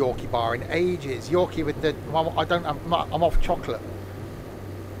 I've not had a Yorkie bar in ages. Yorkie with the... I'm off chocolate.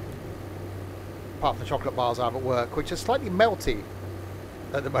 Apart from the chocolate bars I have at work, which are slightly melty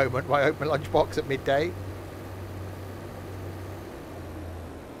at the moment when I open my lunchbox at midday.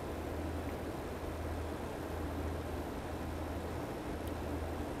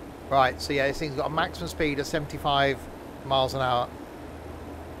 Right, so yeah, this thing's got a maximum speed of 75 miles an hour.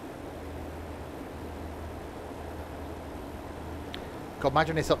 God,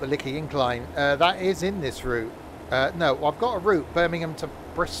 imagine it's up the Lickey Incline. That is in this route. No, I've got a route, Birmingham to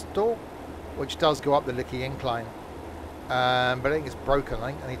Bristol, which does go up the Lickey Incline. But I think it's broken.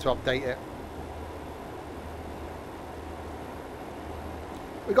 I think I need to update it.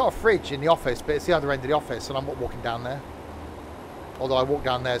 We've got a fridge in the office, but it's the other end of the office, and I'm not walking down there. Although I walk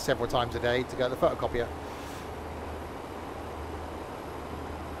down there several times a day to go to the photocopier.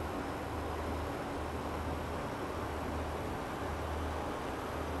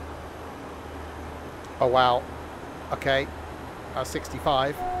 Oh wow. Okay.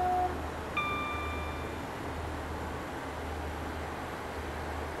 65.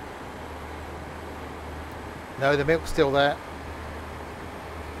 No, the milk's still there.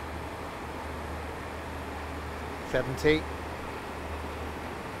 70.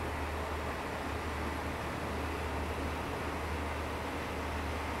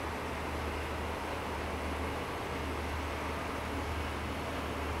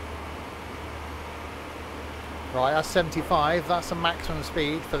 Right, that's 75. That's the maximum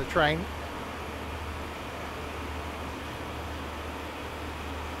speed for the train.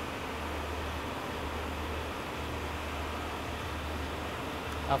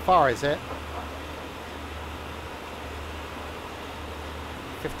 How far is it?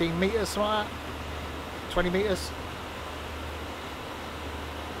 15 metres, something like that? 20 metres?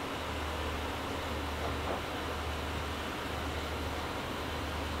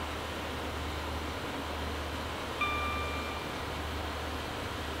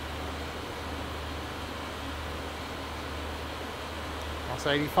 That's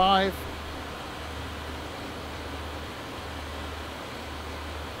 85.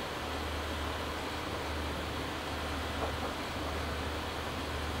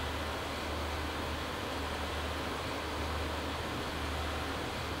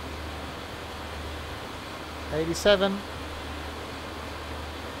 '87.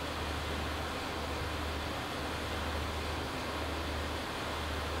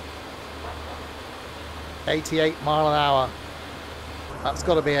 '88 mile an hour. That's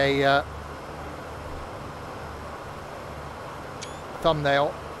got to be a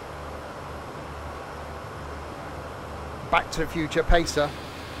thumbnail. Back to the Future pacer.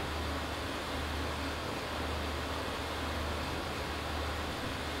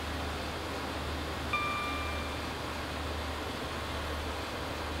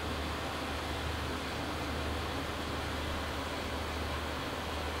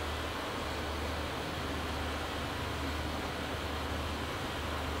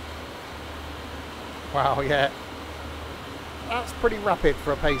 Wow, yeah. That's pretty rapid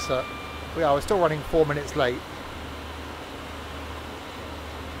for a pacer. We're still running 4 minutes late.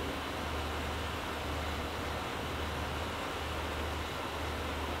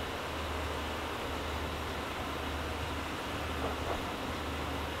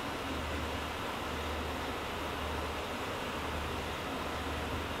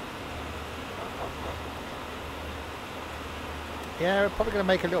 Yeah, we're probably going to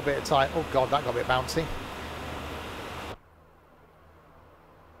make a little bit of time. Oh god, that got a bit bouncy.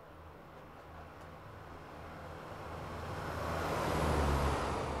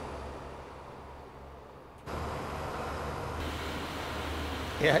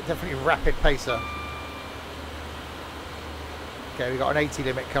 Yeah, definitely rapid pacer. Okay, we've got an 80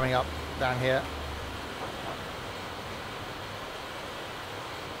 limit coming up down here.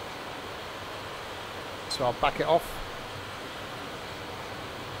 So I'll back it off.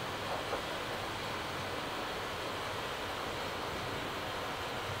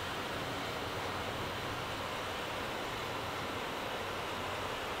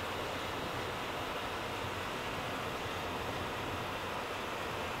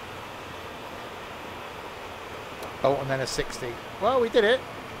 Oh, and then a 60. Well, we did it.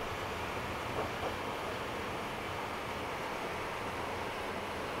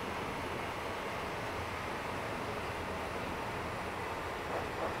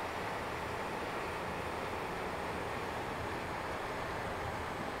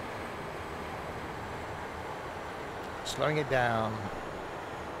 Slowing it down.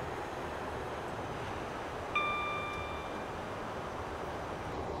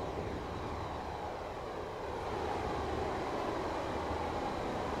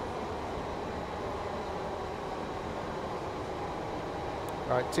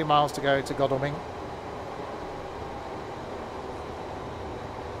 Right, 2 miles to go to Godalming.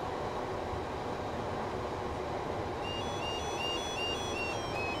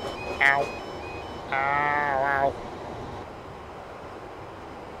 Ow. Ow, ow.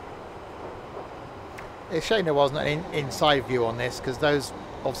 It's a shame there wasn't an inside view on this, because those,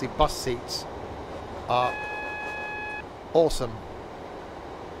 obviously, bus seats are awesome.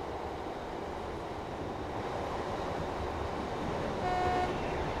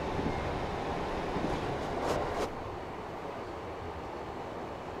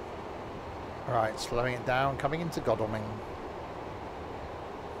 Right, slowing it down, coming into Godalming.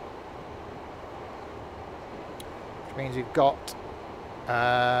 Which means we've got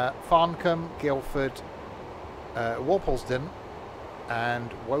Farncombe, Guildford, Worplesdon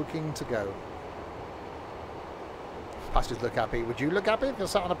and Woking to go. Passengers look happy. Would you look happy if you're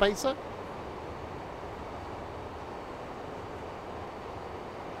sat on a pacer?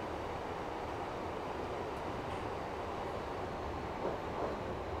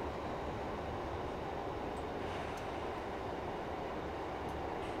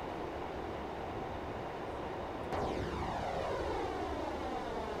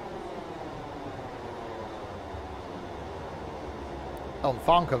 Oh,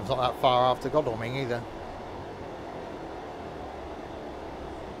 Farncombe's not that far after Godalming either.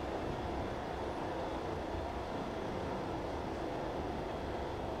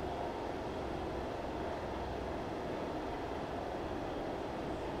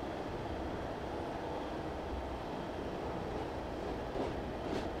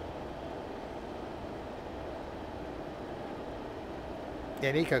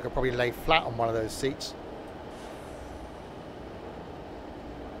 Yeah, Nico could probably lay flat on one of those seats.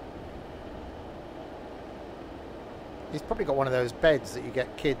 He's probably got one of those beds that you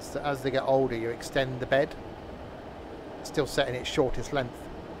get kids that as they get older you extend the bed. Still set in its shortest length.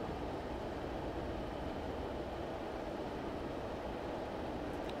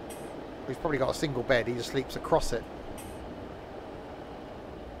 He's probably got a single bed, he just sleeps across it.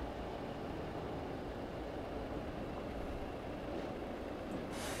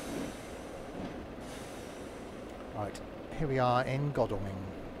 Right, here we are in Godalming.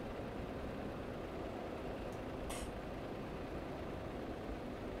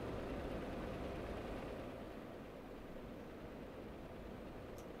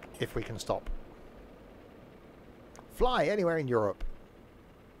 If we can stop. Fly anywhere in Europe.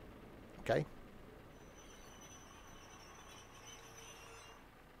 Okay.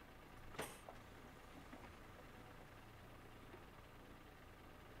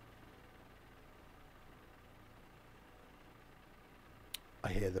 I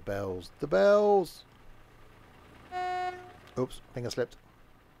hear the bells. The bells! Oops, finger slipped.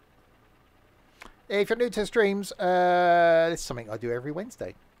 If you're new to streams, this is something I do every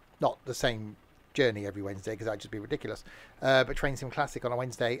Wednesday. Not the same journey every Wednesday because that'd just be ridiculous. But Train Sim Classic on a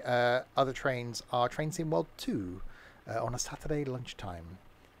Wednesday. Other trains are Train Sim World 2 on a Saturday lunchtime.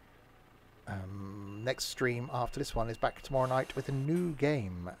 Next stream after this one is back tomorrow night with a new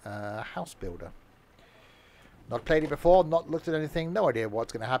game, House Builder. Not played it before, not looked at anything, no idea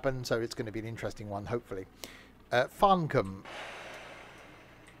what's going to happen, so it's going to be an interesting one, hopefully. Farncombe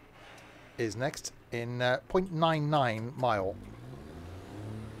is next in 0.99 mile.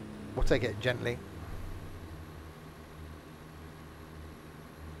 We'll take it gently.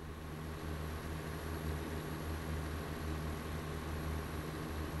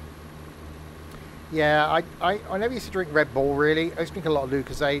 Yeah, I never used to drink Red Bull really. I used to drink a lot of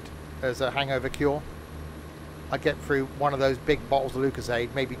Lucozade as a hangover cure. I get through one of those big bottles of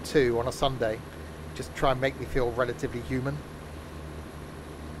Lucozade, maybe two on a Sunday, just to try and make me feel relatively human.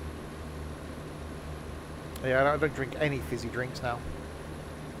 Yeah, I don't drink any fizzy drinks now.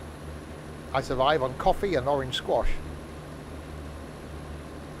 I survive on coffee and orange squash.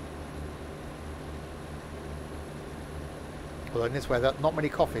 Although in this weather, not many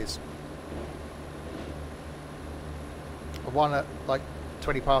coffees. One at like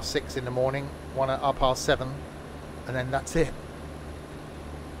 20 past 6 in the morning, one at 7:30, and then that's it.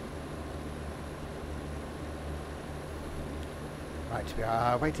 Right, we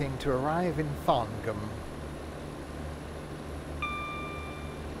are waiting to arrive in Farncombe.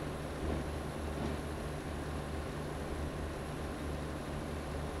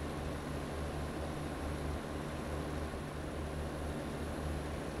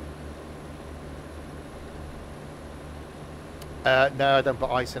 No, I don't put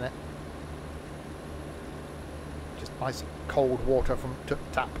ice in it. Just icy cold water from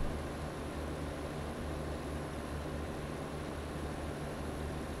tap.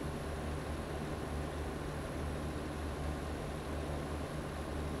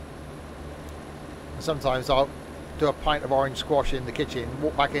 Sometimes I'll do a pint of orange squash in the kitchen,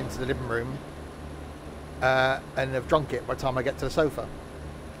 walk back into the living room, and have drunk it by the time I get to the sofa.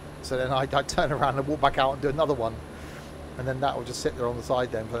 So then I turn around and walk back out and do another one. And then that will just sit there on the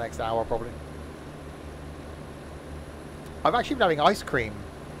side then for the next hour probably. I've actually been having ice cream.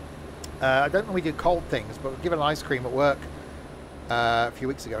 I don't normally do cold things, but we've given ice cream at work a few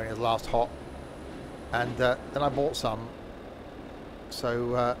weeks ago and it was last hot. And then I bought some.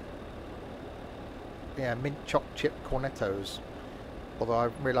 So, yeah, mint choc chip cornettos. Although I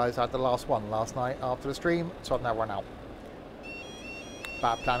realised I had the last one last night after the stream, so I've now run out.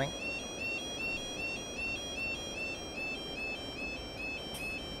 Bad planning.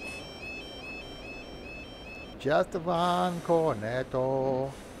 Just one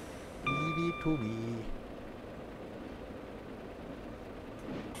cornetto, leave it to me.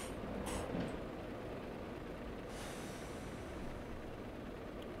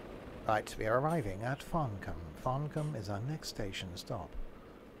 Right, we are arriving at Farncombe. Farncombe is our next station stop.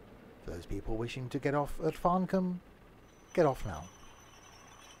 For those people wishing to get off at Farncombe, get off now.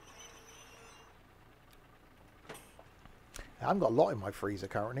 I haven't got a lot in my freezer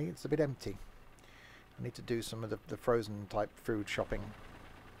currently, it's a bit empty. I need to do some of the frozen type food shopping.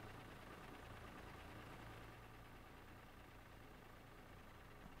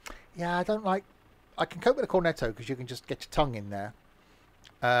 Yeah, I don't like... I can cope with a cornetto because you can just get your tongue in there.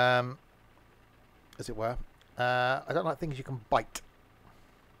 As it were. I don't like things you can bite.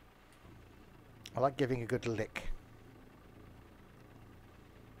 I like giving a good lick.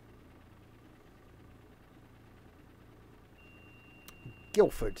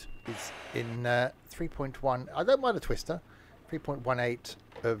 Guildford is in 3.1. I don't mind a twister. 3.18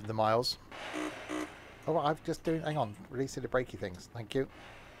 of the miles. Oh, I've just doing. Hang on, releasing the brakey things. Thank you.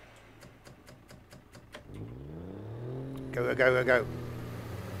 Go, go, go, go, go.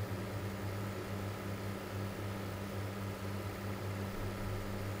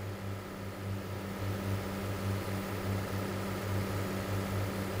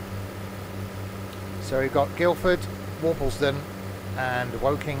 So we've got Guildford, Worplesdon and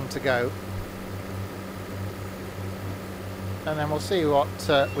Woking to go. And then we'll see what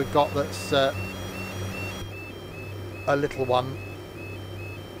we've got that's a little one.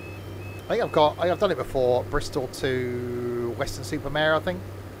 I think I've done it before, Bristol to Weston-super-Mare, I think,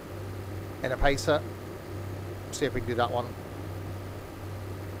 in a pacer. See if we can do that one.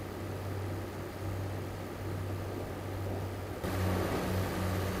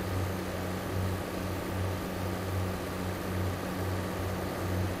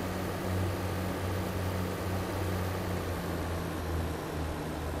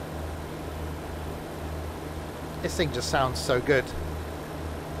 This thing just sounds so good.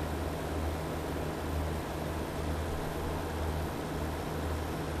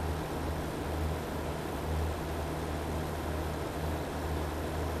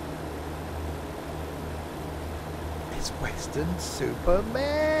 It's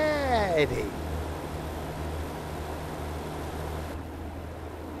Weston-super-Mare.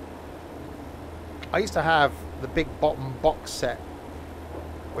 I used to have the big bottom box set,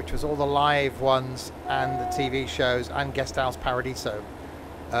 which was all the live ones and the TV shows and Guest House Paradiso.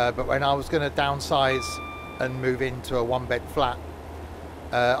 But when I was going to downsize and move into a one-bed flat,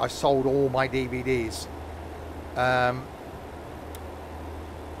 I sold all my DVDs.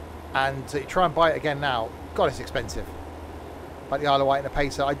 And to try and buy it again now, God, it's expensive. Like the Isle of Wight and the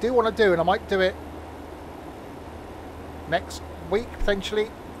Pacer. I do want to do, and I might do it next week,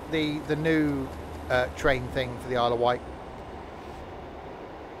 potentially, the new train thing for the Isle of Wight.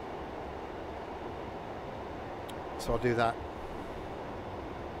 So I'll do that.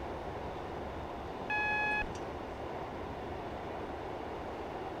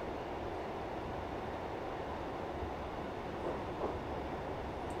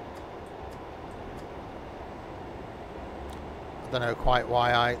 I don't know quite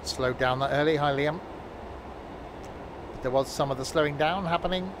why I slowed down that early. Hi, Liam. But there was some of the slowing down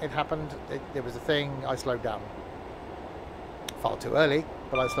happening. It happened. There was a thing. I slowed down. Far too early,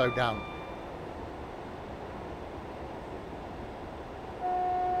 but I slowed down.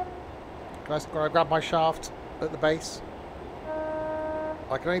 Can I grab my shaft at the base?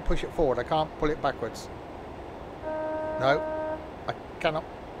 I can only push it forward. I can't pull it backwards. No, I cannot.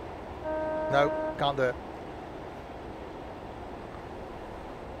 No, can't do it.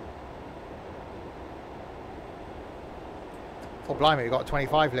 Oh, blimey, we've got a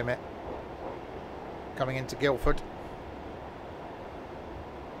 25 limit coming into Guildford.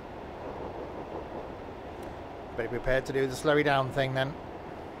 Better be prepared to do the slowy down thing then.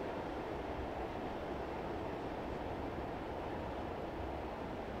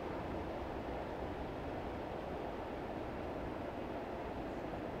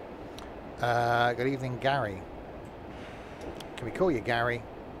 Good evening, Gary. Can we call you Gary?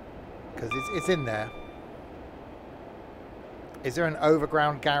 Because it's in there. Is there an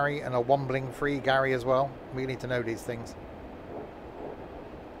overground Gary and a wombling free Gary as well? We need to know these things.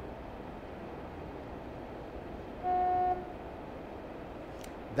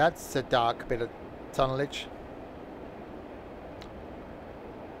 That's a dark bit of tunnelage.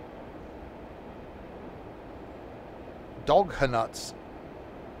 Dog Hanuts.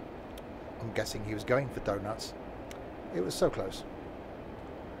 I'm guessing he was going for donuts. It was so close.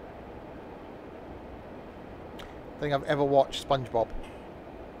 I don't think I've ever watched SpongeBob.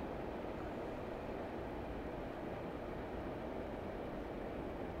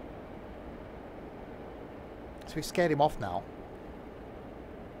 So we scared him off now.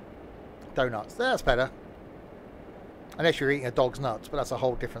 Donuts. That's better. Unless you're eating a dog's nuts, but that's a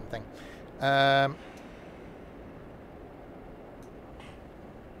whole different thing.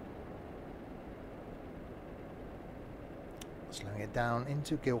 Slowing it down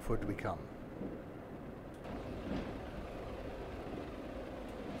into Guildford we come.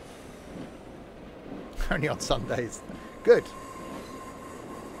 Only on Sundays. Good.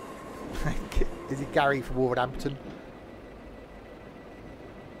 Is it Gary from Wolverhampton?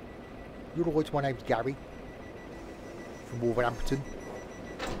 You're always, my name's Gary from Wolverhampton.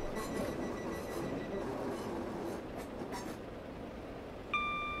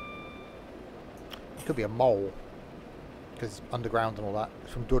 It could be a mole because it's underground and all that.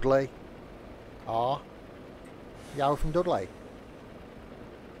 It's from Dudley. Ah, yeah, from Dudley.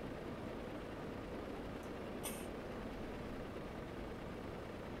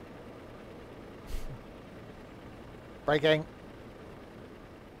 Braking.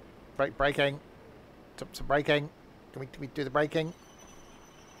 Braking. Some braking. Can we do the braking?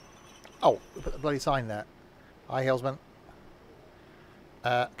 Oh, we put the bloody sign there. Hi, Hillsman.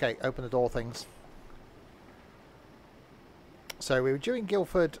 Okay, open the door things. So we were due in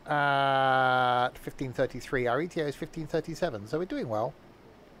Guildford at 15:33. Our ETA is 15:37, so we're doing well.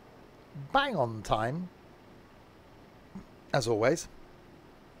 Bang on time, as always.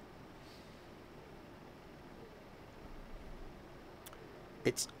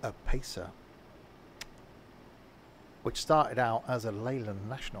 It's a Pacer, which started out as a Leyland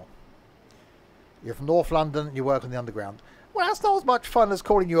National. You're from North London and you work on the Underground. Well, that's not as much fun as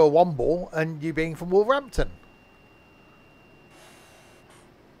calling you a Womble and you being from Wolverhampton.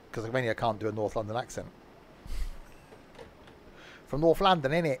 Because I can't do a North London accent. From North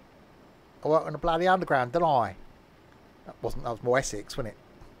London, innit? I work on the bloody Underground, don't I? That was more Essex, wasn't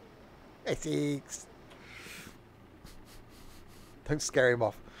it? Essex. Don't scare him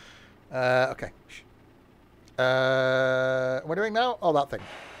off. Okay. What are we doing now? Oh, that thing.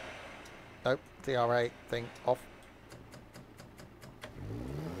 Nope. DRA thing off.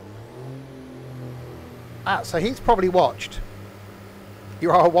 Ah, so he's probably watched. You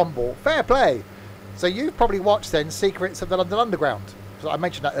are a Womble. Fair play. So you've probably watched then Secrets of the London Underground. So I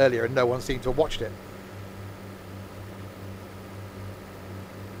mentioned that earlier and no one seemed to have watched it.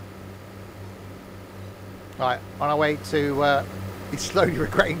 Right, on our way to... he's slowly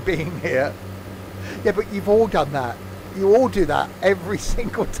regretting being here. Yeah, but you've all done that. You all do that every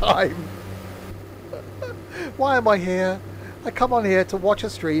single time. Why am I here? I come on here to watch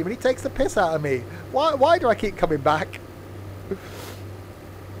a stream and he takes the piss out of me. Why do I keep coming back?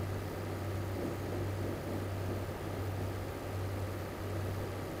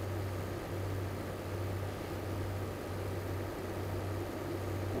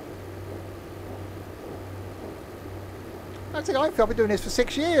 I think I've been doing this for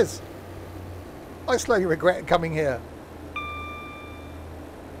 6 years. I slowly regret coming here.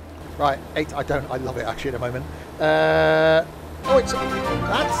 Right, 8. I love it actually at the moment. Oh,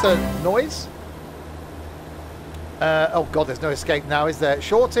 that's a noise. Oh God, there's no escape now, is there?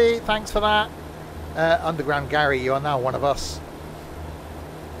 Shorty, thanks for that. Underground Gary, you are now one of us.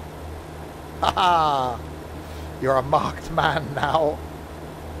 Haha! You're a marked man now.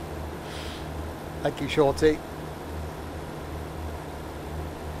 Thank you, Shorty.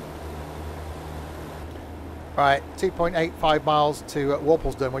 Right, 2.85 miles to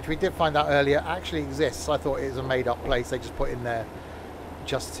Worplesdon, which we did find out earlier actually exists. I thought it was a made-up place they just put in there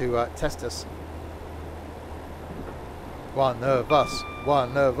just to test us. One of us,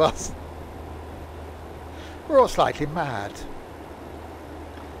 one of us. We're all slightly mad.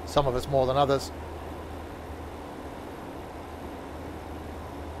 Some of us more than others.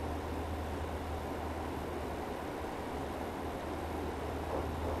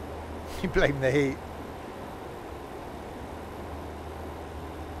 You blame the heat.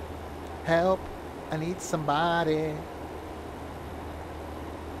 Help, I need somebody.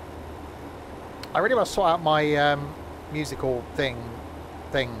 I really want to sort out my musical thing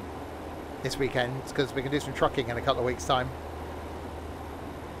this weekend because we can do some trucking in a couple of weeks' time.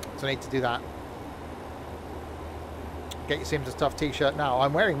 So I need to do that. Get your Sims and Stuff t-shirt now.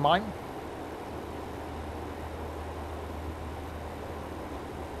 I'm wearing mine.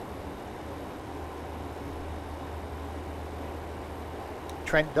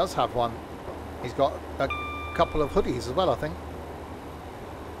 Trent does have one. He's got a couple of hoodies as well, I think.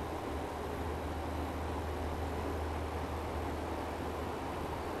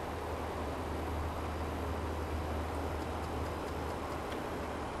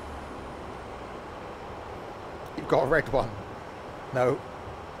 You've got a red one. No.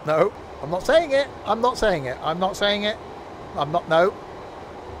 No. I'm not saying it. I'm not saying it. I'm not saying it. I'm not. No.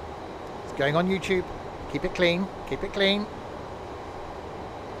 It's going on YouTube. Keep it clean. Keep it clean.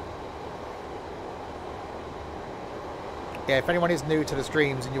 Yeah, if anyone is new to the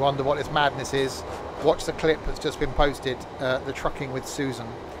streams and you wonder what this madness is, watch the clip that's just been posted, the Trucking with Susan,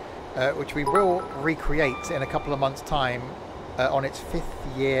 which we will recreate in a couple of months' time on its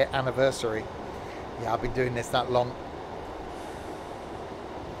 5th year anniversary. Yeah, I've been doing this that long.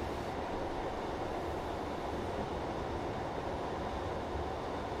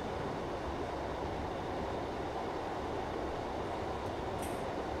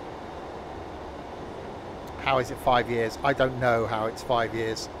 How is it 5 years? I don't know how it's 5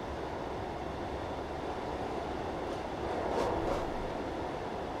 years.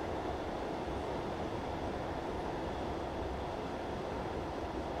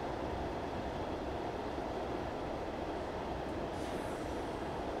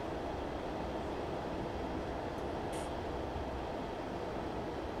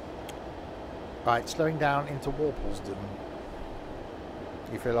 Right, slowing down into Worplesdon.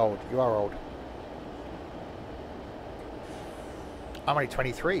 You feel old. You are old. I'm only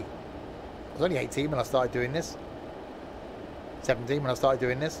 23. I was only 18 when I started doing this. 17 when I started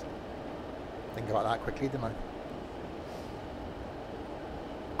doing this. Think about that quickly, didn't I?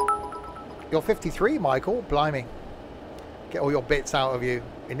 You're 53, Michael. Blimey. Get all your bits out of you.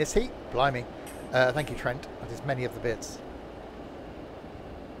 In this heat? Blimey. Thank you, Trent. That is many of the bits.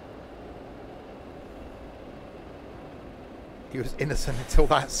 He was innocent until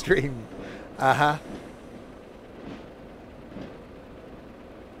that stream. Uh-huh.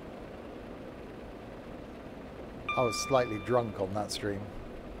 I was slightly drunk on that stream.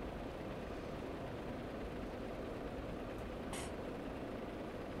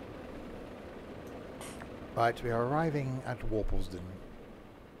 Right, we are arriving at Worplesdon.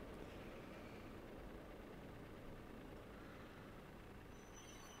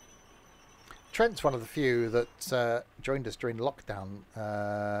 Trent's one of the few that joined us during lockdown.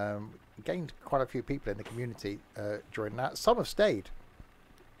 Gained quite a few people in the community during that. Some have stayed.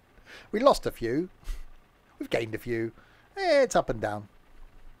 We lost a few. We've gained a few. It's up and down.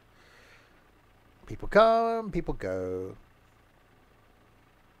 People come, people go.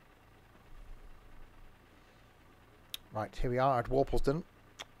 Right, here we are at Worplesdon.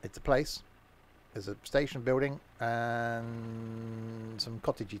 It's a place. There's a station building and some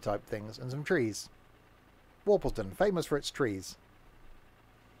cottagey type things and some trees. Worplesdon, famous for its trees.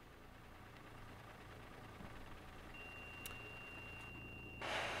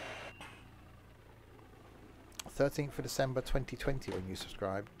 13th of December 2020 when you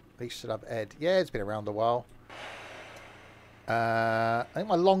subscribed. At least should have Ed. Yeah, it's been around a while. I think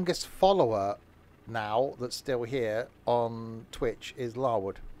my longest follower now that's still here on Twitch is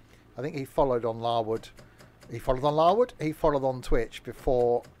Larwood. I think he followed on Larwood. He followed on Larwood. He followed on Twitch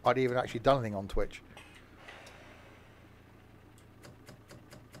before I'd even actually done anything on Twitch.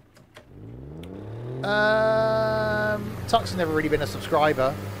 Tuck's never really been a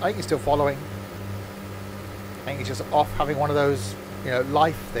subscriber. I think he's still following. I think he's just off having one of those, you know,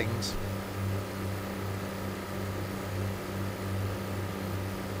 life things.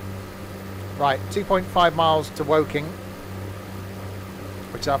 Right, 2.5 miles to Woking,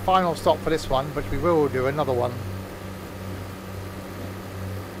 which is our final stop for this one, but we will do another one.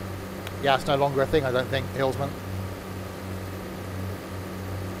 Yeah, it's no longer a thing, I don't think, Hillsman.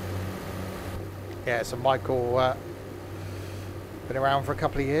 Yeah, so Michael, been around for a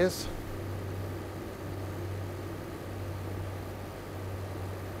couple of years.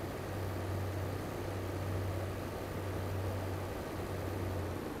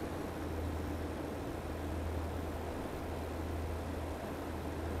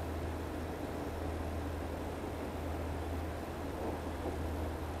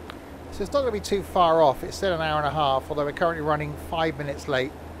 So it's not going to be too far off. It's still an hour and a half, although we're currently running 5 minutes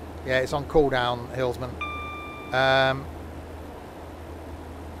late. Yeah, it's on cooldown, Hillsman.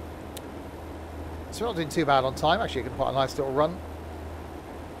 So we're not doing too bad on time. Actually, quite a nice little run.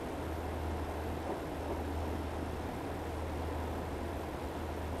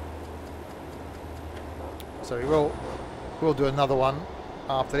 So we'll do another one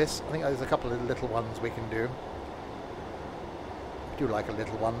after this. I think there's a couple of little ones we can do. I do like a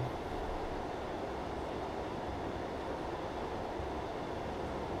little one.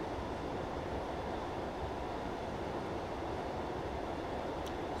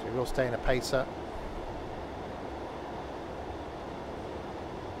 So we'll stay in a pacer.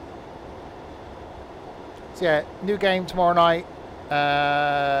 So yeah, new game tomorrow night.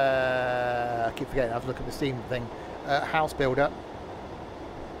 I keep forgetting. I have to look at the Steam thing. House Builder.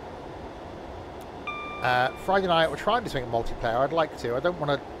 Friday night, we're trying to swing multiplayer. I'd like to. I don't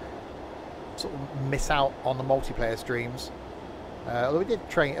want to sort of miss out on the multiplayer streams. Although we did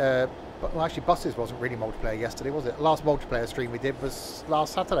train. Well, actually, Buses wasn't really multiplayer yesterday, was it? The last multiplayer stream we did was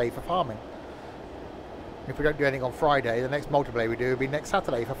last Saturday for farming. If we don't do anything on Friday, the next multiplayer we do will be next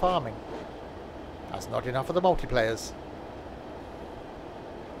Saturday for farming. That's not enough for the multiplayers.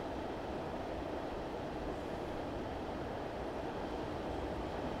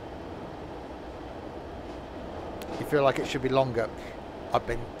 You feel like it should be longer. I've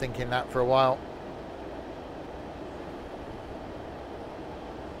been thinking that for a while.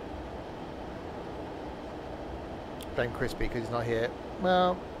 Blame Crispy because he's not here.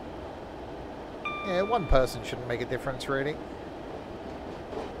 Well, yeah, one person shouldn't make a difference, really.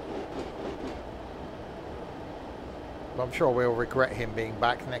 But I'm sure we'll regret him being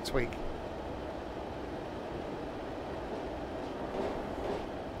back next week.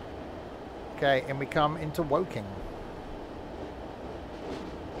 Okay, and we come into Woking.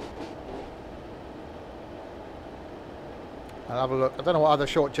 I'll have a look. I don't know what other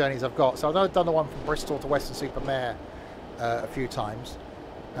short journeys I've got. So I've done the one from Bristol to Weston-super-Mare a few times.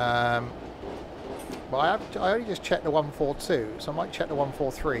 But I only just checked the 142, so I might check the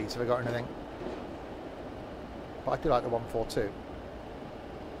 143, so if I got anything. But I do like the 142.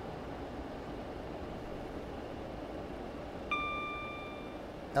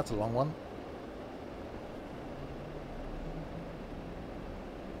 That's a long one.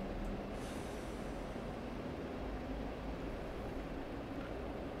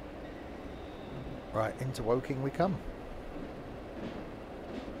 Right, into Woking we come.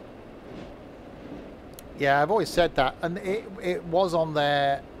 Yeah, I've always said that, and it was on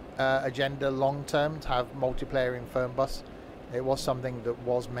their agenda long term to have multiplayer in Fernbus. It was something that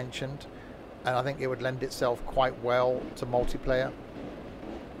was mentioned, and I think it would lend itself quite well to multiplayer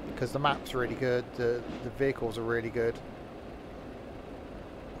because the map's really good, the vehicles are really good.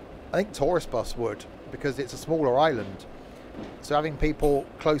 I think Tourist Bus would, because it's a smaller island. So having people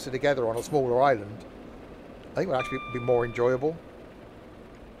closer together on a smaller island, I think would actually be more enjoyable.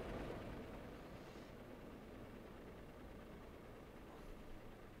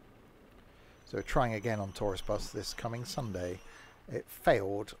 So we're trying again on Tourist Bus this coming Sunday. It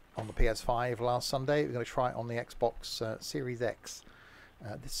failed on the PS5 last Sunday. We're going to try it on the Xbox Series X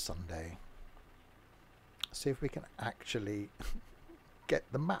this Sunday. See if we can actually get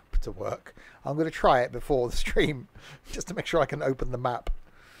the map to work. I'm going to try it before the stream just to make sure I can open the map.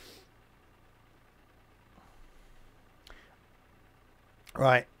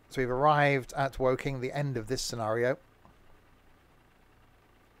 Right, so we've arrived at Woking, the end of this scenario.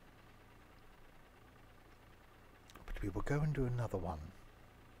 But we will go and do another one.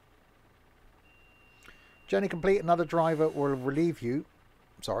 Journey complete. Another driver will relieve you,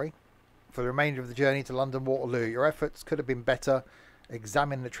 for the remainder of the journey to London Waterloo. Your efforts could have been better.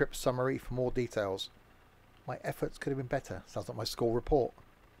 Examine the trip summary for more details. My efforts could have been better. Sounds like my school report.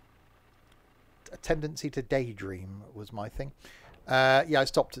 A tendency to daydream was my thing. Yeah, I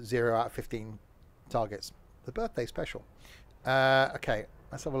stopped at 0 out of 15 targets. The birthday special. Okay,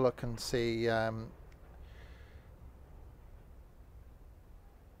 let's have a look and see.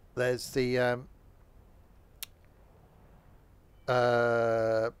 There's the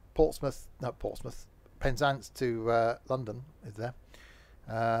Penzance to London is there.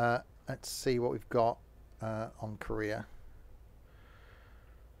 Let's see what we've got on Korea.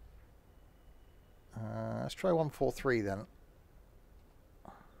 Let's try 143 then.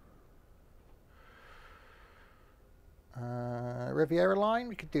 Riviera line,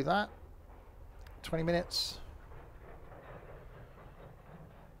 we could do that. 20 minutes.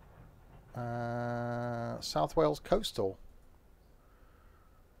 South Wales Coastal.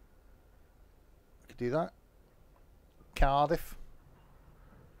 We could do that. Cardiff.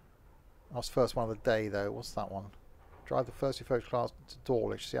 That's the first one of the day though. What's that one? Drive the first class to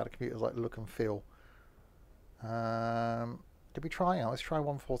Dawlish. See how the commuters like look and feel. Did we try? Oh, let's try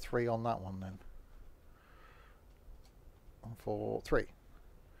 143 on that one then. 143.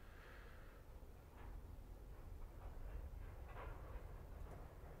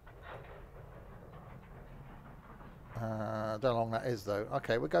 I don't know how long that is though.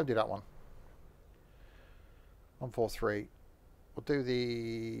 Okay, we'll go do that one. 143.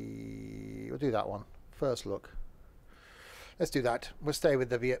 We'll do that one. First look. Let's do that. We'll stay with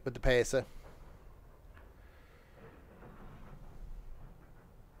the pacer.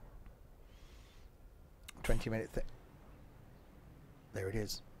 -20-minute thing. There it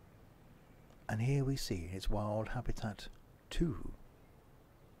is. And here we see its wild habitat 2.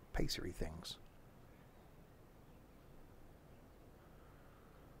 pacery things.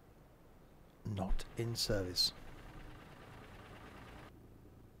 Not in service.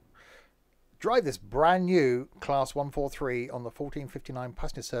 Drive this brand new Class 143 on the 1459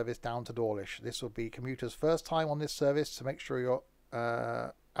 passenger service down to Dawlish. This will be commuters' first time on this service, so make sure you're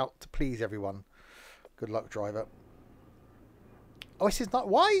out to please everyone. Good luck, driver. Oh, this is not...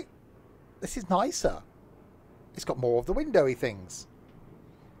 Why? This is nicer. It's got more of the windowy things.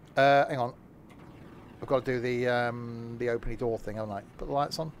 Hang on. I've got to do the open door thing, haven't I? Put the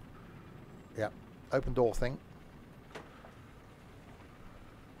lights on. Yeah. Open door thing.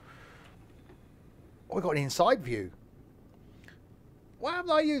 Oh, we've got an inside view. Why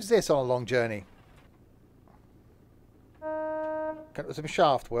haven't I used this on a long journey? Can do some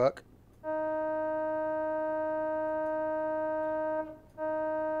shaft work.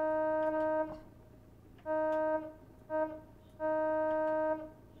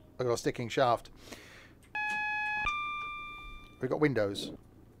 I've got a sticking shaft. We've got windows.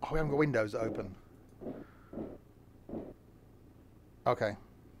 Oh, we haven't got windows that open. Okay.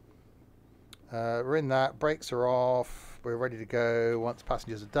 We're in that. Brakes are off. We're ready to go once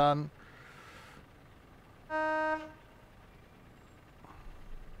passengers are done.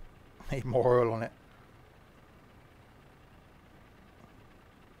 Need more oil on it.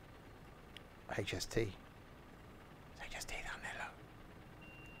 HST. HST down there, look.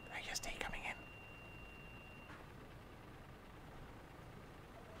 HST coming in.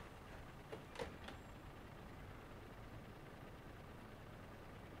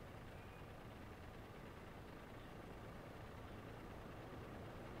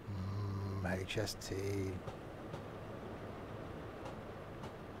 HST.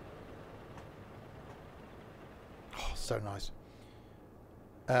 Oh, so nice.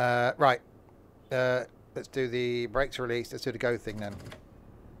 Right. Let's do the brakes release. Let's do the go thing then.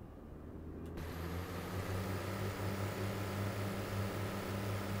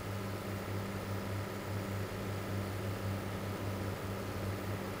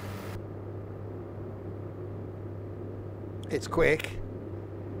 It's quick.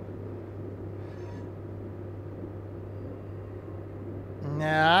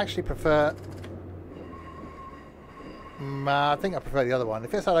 Nah, I actually prefer... I think I prefer the other one.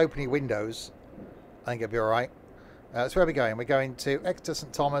 If it's had opening windows, I think it'll be alright. So where are we going? We're going to Exeter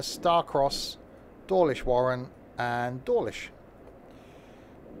St Thomas, Starcross, Dawlish Warren, and Dawlish.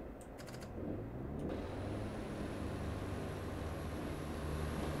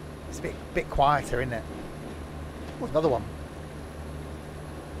 It's a bit quieter, isn't it? Oh, another one.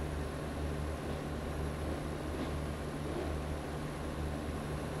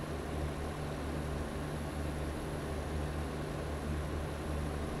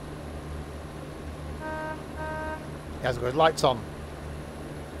 He hasn't got his lights on.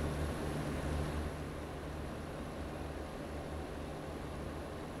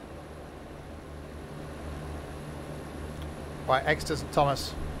 Right, Exeter St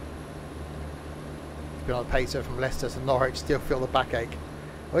Thomas. Been on a pacer from Leicester to Norwich, still feel the backache.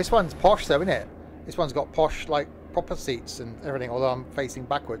 Well, this one's posh though, isn't it? This one's got posh, like, proper seats and everything, although I'm facing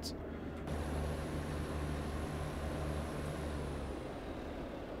backwards.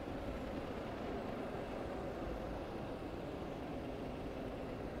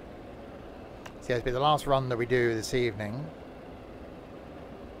 So yeah, it's been the last run that we do this evening.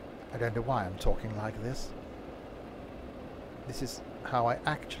 I don't know why I'm talking like this. This is how I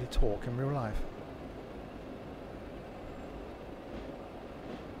actually talk in real life.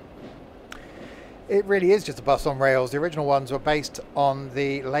 It really is just a bus on rails. The original ones were based on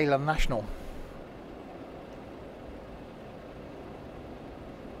the Leyland National.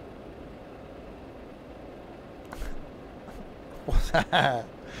 What's that?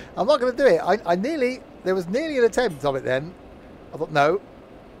 I'm not going to do it. There was nearly an attempt of it then. I thought, no,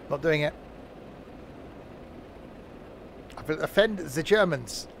 not doing it. I will offend the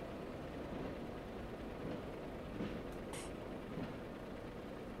Germans.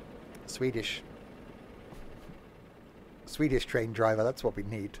 Swedish train driver, that's what we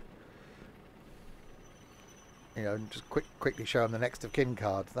need. You know, just quickly show them the next of kin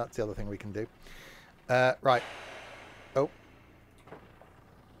card. That's the other thing we can do. Right. Oh.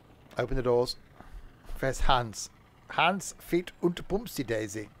 Open the doors. Where's Hans? Hans, Feet und Bumsi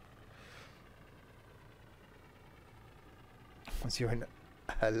Daisy. What's your...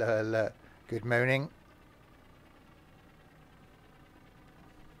 Hello, hello. Good morning.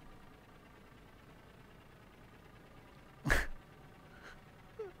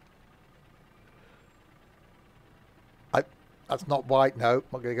 That's not white. No, I'm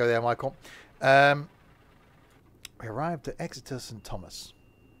not going to go there, Michael. We arrived at Exeter St Thomas.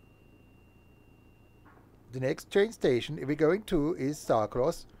 The next train station we're going to is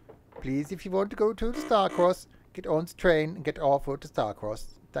Starcross. Please, if you want to go to the Starcross, get on the train and get off at the Starcross.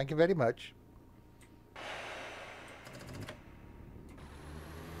 Thank you very much.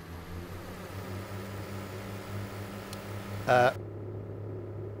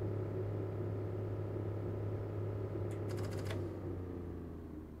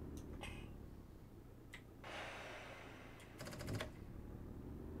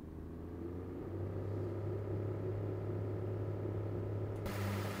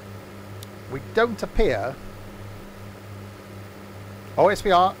 We don't appear. Oh, yes,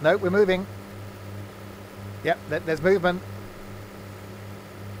 we are. No, we're moving. Yep, there's movement.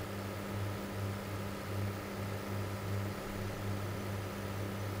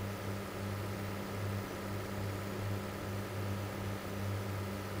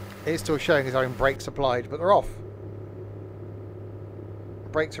 It's still showing its own brakes applied, but they're off.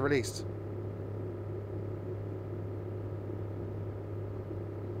 Brakes are released.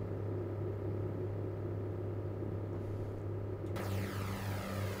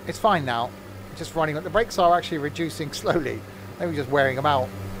 It's fine now. Just running. The brakes are actually reducing slowly. Maybe just wearing them out.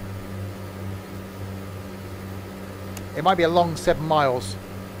 It might be a long 7 miles.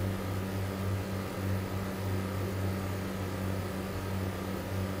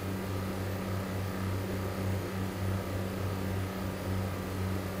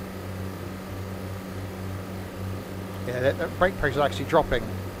 Yeah, the brake pressure is actually dropping.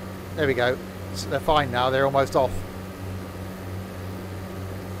 There we go. So they're fine now. They're almost off.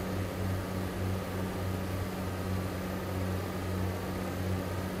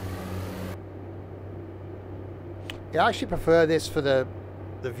 Yeah, I actually prefer this for the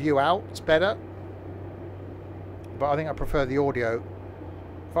view out. It's better. But I think I prefer the audio.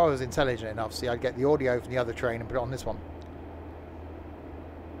 If I was intelligent enough, see, I'd get the audio from the other train and put it on this one.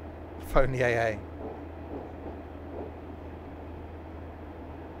 Phone the AA.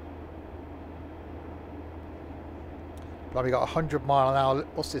 But we got 100 mile an hour.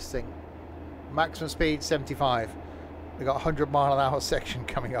 What's this thing? Maximum speed 75. We got 100 mile an hour section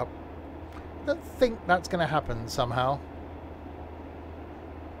coming up. I don't think that's going to happen somehow.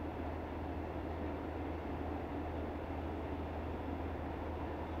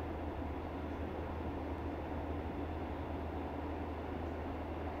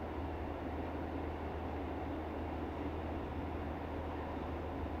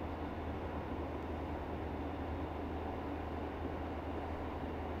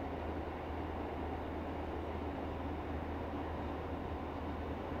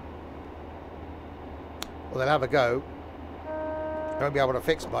 Well, they'll have a go. They won't be able to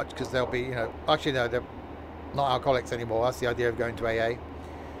fix much because they'll be, you know... Actually, no, they're not alcoholics anymore. That's the idea of going to AA.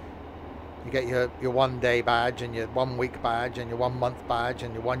 You get your 1 day badge and your 1 week badge and your 1 month badge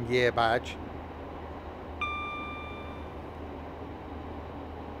and your 1 year badge.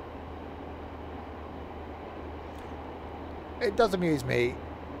 It does amuse me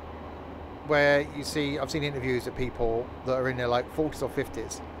where you see... I've seen interviews of people that are in their like 40s or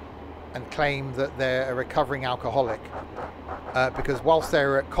 50s and claim that they're a recovering alcoholic because whilst they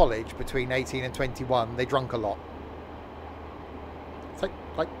were at college between 18 and 21, they drunk a lot. It's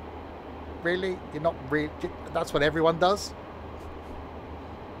like, really? You're not really... That's what everyone does?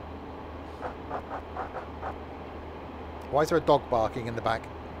 Why is there a dog barking in the back?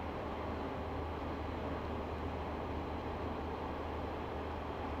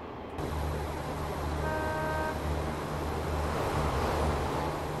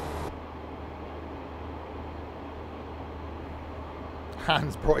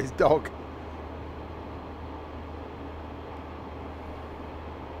 Hans brought his dog.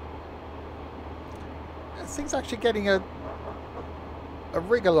 This thing's actually getting a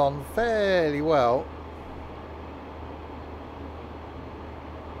wriggle on fairly well.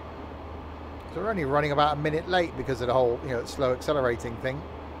 So we're only running about a minute late because of the whole, you know, slow accelerating thing.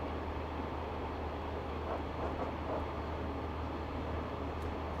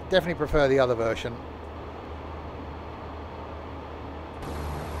 Definitely prefer the other version.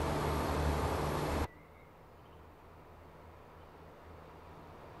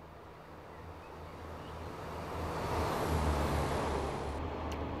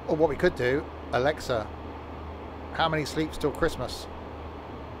 Or what we could do, Alexa, how many sleeps till Christmas?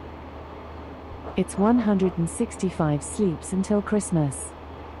 It's 165 sleeps until Christmas.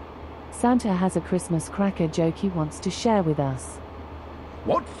 Santa has a Christmas cracker joke he wants to share with us.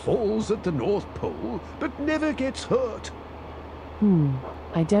 What falls at the North Pole but never gets hurt?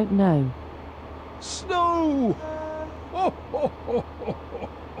 I don't know. Snow!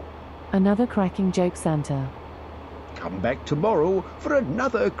 Another cracking joke, Santa. Come back tomorrow for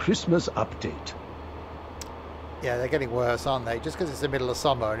another Christmas update. Yeah, they're getting worse, aren't they? Just because it's the middle of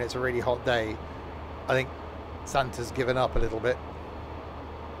summer and it's a really hot day, I think Santa's given up a little bit.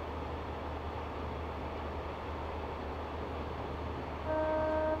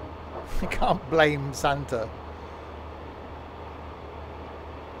 I can't blame Santa.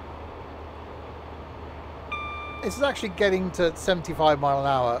 This is actually getting to 75 mile an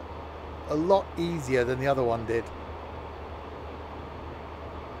hour a lot easier than the other one did.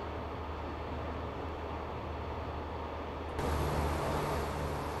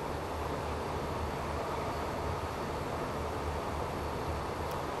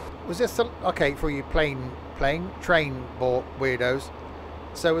 Was this the, okay for you train weirdos?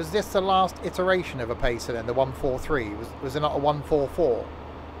 So was this the last iteration of a pacer then, the 143? Was it not a 144?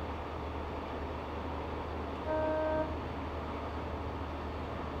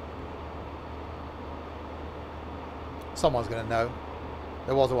 Someone's going to know.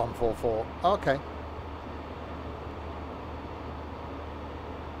 There was a 144. Okay.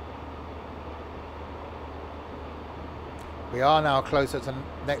 We are now closer to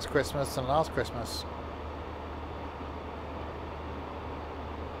next Christmas than last Christmas.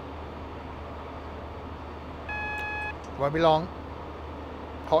 Won't be long.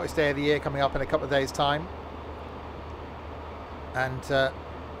 Hottest day of the year coming up in a couple of days' time. And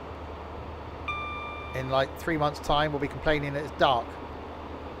in like 3 months' time, we'll be complaining that it's dark.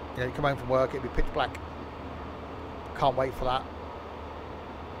 You know, you come home from work, it'll be pitch black. Can't wait for that.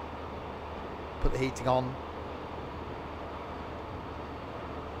 Put the heating on.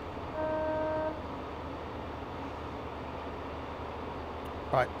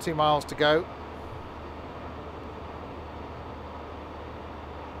 Right, 2 miles to go.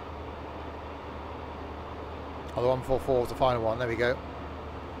 Oh, the 144 is the final one. There we go.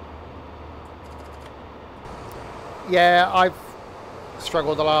 Yeah, I've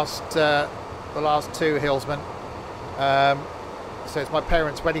struggled the last two Hillsman. So it's my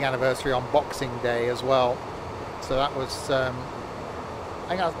parents' wedding anniversary on Boxing Day as well. So that was, I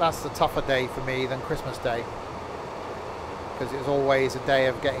think that's the tougher day for me than Christmas Day. Because it was always a day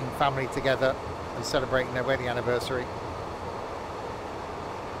of getting family together and celebrating their wedding anniversary.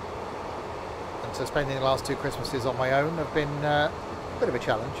 And so spending the last two Christmases on my own have been a bit of a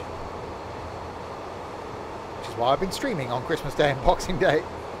challenge. Which is why I've been streaming on Christmas Day and Boxing Day.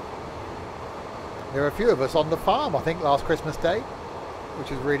 There were a few of us on the farm, I think, last Christmas Day,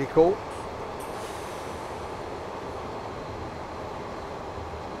 which is really cool.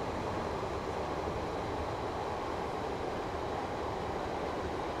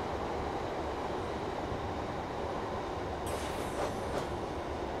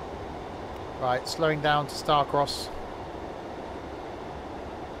 Right, slowing down to Starcross.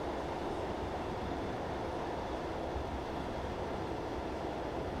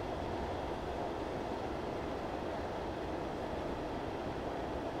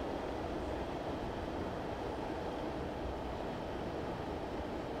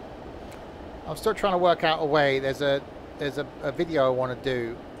 I'm still trying to work out a way. There's a video I want to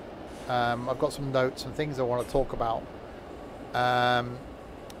do. I've got some notes and things I want to talk about.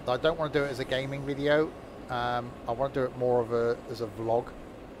 I don't want to do it as a gaming video. I want to do it more of as a vlog.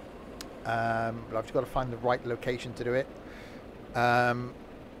 But I've just got to find the right location to do it. And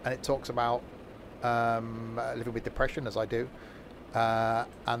it talks about living with depression, as I do,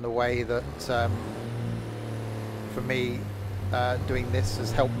 and the way that for me doing this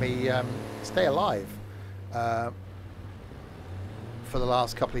has helped me stay alive for the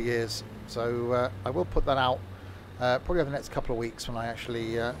last couple of years. So I will put that out probably over the next couple of weeks when I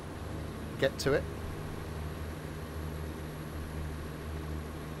actually get to it.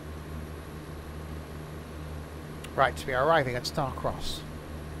 Right, we are arriving at Starcross.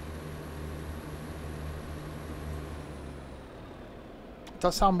 It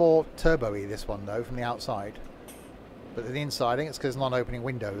does sound more turbo-y, this one, though, from the outside. But on the inside, I think it's because it's not opening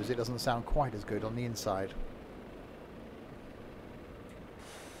windows, it doesn't sound quite as good on the inside.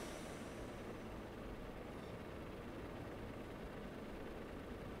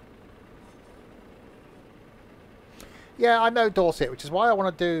 Yeah, I know Dorset, which is why I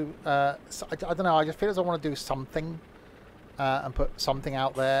want to do, I don't know, I just feel as I want to do something and put something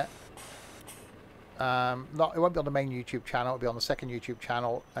out there. It won't be on the main YouTube channel, it'll be on the second YouTube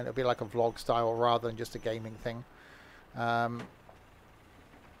channel, and it'll be like a vlog style rather than just a gaming thing.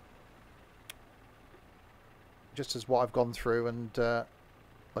 Just as what I've gone through, and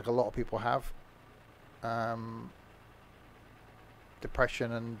like a lot of people have,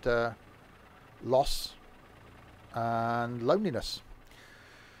 depression and loss and loneliness.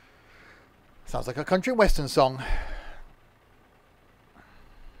 Sounds like a country western song.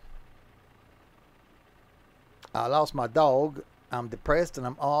 I lost my dog. I'm depressed and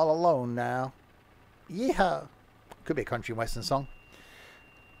I'm all alone now. Yeah. Could be a country and western song.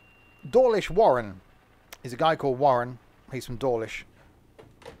 Dawlish Warren is a guy called Warren. He's from Dawlish.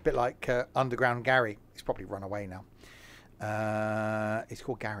 A bit like Underground Gary. He's probably run away now. He's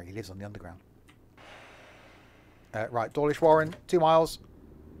called Gary. He lives on the underground. Right, Dawlish Warren, 2 miles.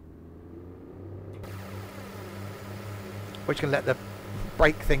 Which can let the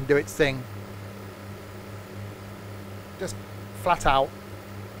brake thing do its thing. Just flat out.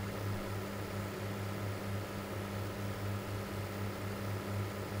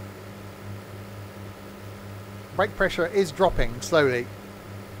 Brake pressure is dropping slowly.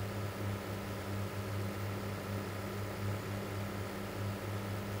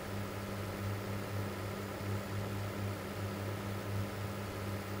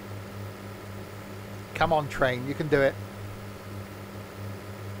 Come on, train, you can do it.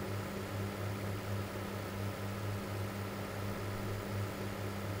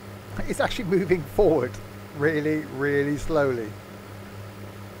 It's actually moving forward really, really slowly.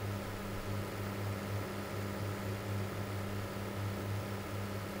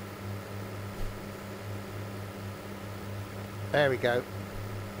 There we go.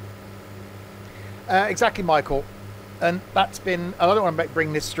 Exactly, Michael. And that's been, I don't want to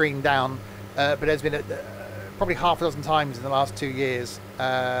bring this stream down, but there's been probably half a dozen times in the last 2 years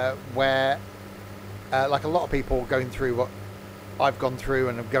where, like a lot of people going through what I've gone through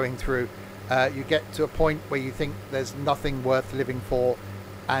and I'm going through, you get to a point where you think there's nothing worth living for,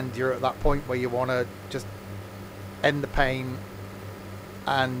 and you're at that point where you want to just end the pain,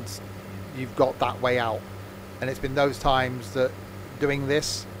 and you've got that way out. And it's been those times that doing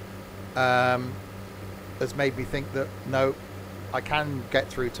this has made me think that no, I can get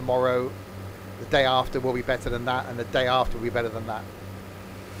through tomorrow. The day after will be better than that, and the day after will be better than that.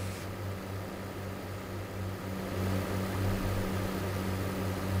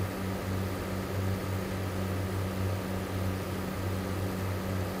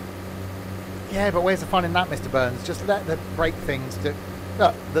 Yeah, but where's the fun in that, Mr. Burns? Just let the brake things do.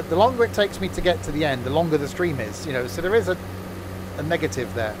 Look, the longer it takes me to get to the end, the longer the stream is, you know, so there is a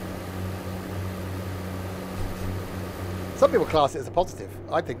negative there. Some people class it as a positive.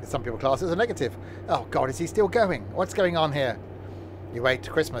 I think that some people class it as a negative. Oh, God, is he still going? What's going on here? You wait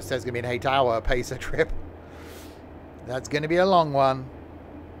till Christmas, there's going to be an 8-hour pacer trip. That's going to be a long one.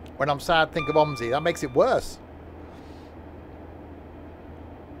 When I'm sad, think of OMSI. That makes it worse.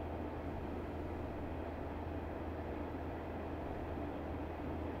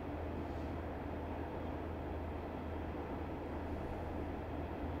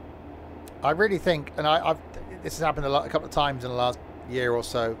 I really think, and this has happened a couple of times in the last year or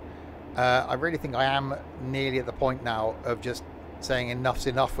so, I really think I am nearly at the point now of just saying enough's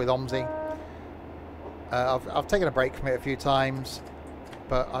enough with OMSI. I've taken a break from it a few times,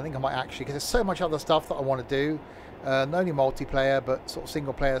 but I think I might actually, because there's so much other stuff that I want to do, not only multiplayer, but sort of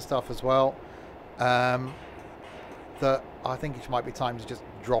single player stuff as well, that I think it might be time to just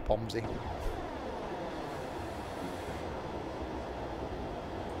drop OMSI.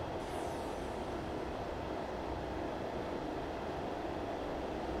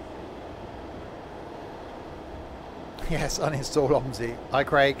 Yes, uninstall OMSI. Hi,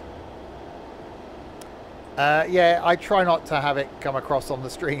 Craig. Yeah, I try not to have it come across on the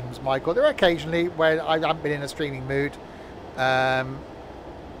streams, Michael. There are occasionally where I haven't been in a streaming mood. But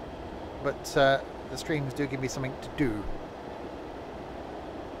the streams do give me something to do.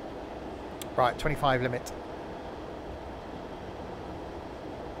 Right, 25 limit.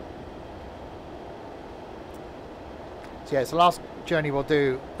 So yeah, it's the last journey we'll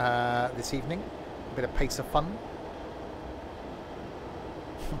do this evening. A bit of pace of fun.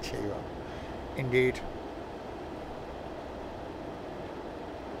 Here you are. Indeed.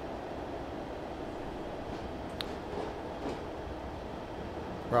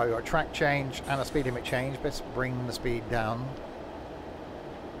 Right, we've got a track change and a speed limit change. Let's bring the speed down.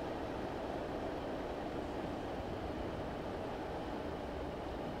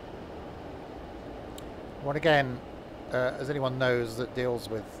 Well, again, as anyone knows that deals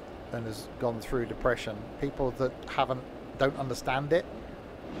with and has gone through depression, people that don't understand it,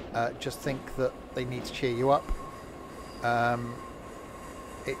 just think that they need to cheer you up.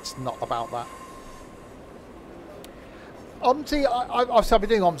 It's not about that. OMSI, I've been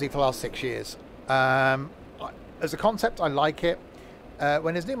doing OMSI for the last 6 years. As a concept, I like it.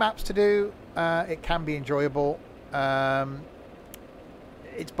 When there's new maps to do, it can be enjoyable.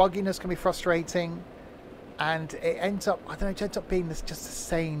 Its bugginess can be frustrating, and it ends up, I don't know, it ends up being just the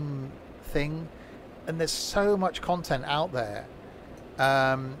same thing. And there's so much content out there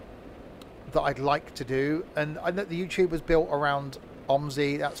that I'd like to do. And I know the YouTube was built around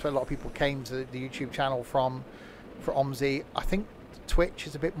OMSI. That's where a lot of people came to the YouTube channel from, for OMSI. I think Twitch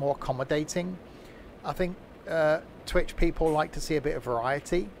is a bit more accommodating. I think Twitch people like to see a bit of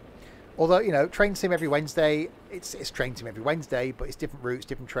variety. Although, you know, train sim every Wednesday, it's train sim every Wednesday, but it's different routes,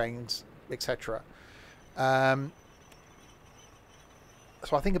 different trains, etc. So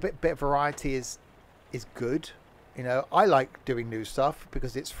I think a bit of variety is good. You know, I like doing new stuff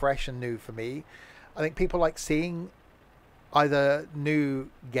because it's fresh and new for me. I think people like seeing either new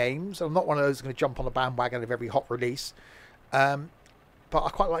games. I'm not one of those going to jump on the bandwagon of every hot release. But I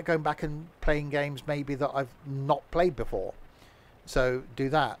quite like going back and playing games maybe that I've not played before. So do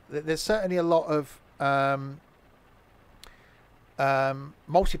that. There's certainly a lot of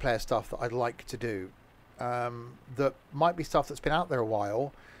multiplayer stuff that I'd like to do. That might be stuff that's been out there a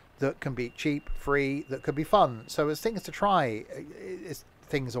while, that can be cheap, free, that could be fun. So there's things to try. It's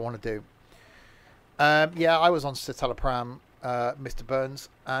things I want to do. Yeah, I was on citalopram, Mr. Burns,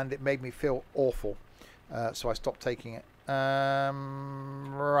 and it made me feel awful. So I stopped taking it.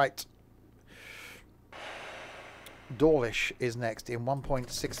 Right. Dawlish is next in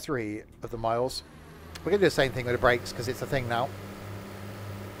 1.63 of the miles. We're going to do the same thing with the brakes because it's a thing now.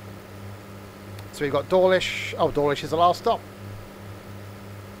 So we've got Dawlish. Oh, Dawlish is the last stop.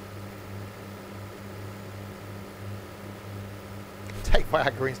 Take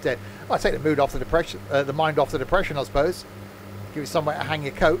Viagra instead. I'll take the mood off the depression, the mind off the depression, I suppose. Give you somewhere to hang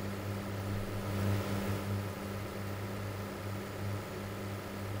your coat.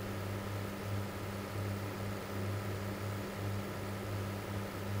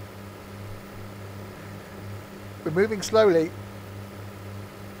 We're moving slowly.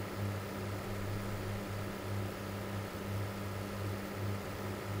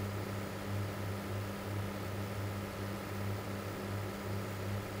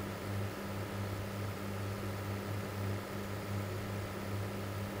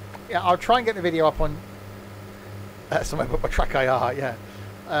 Yeah, I'll try and get the video up on somewhere but my track IR, yeah.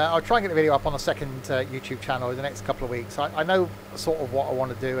 I'll try and get the video up on the second YouTube channel in the next couple of weeks. I know sort of what I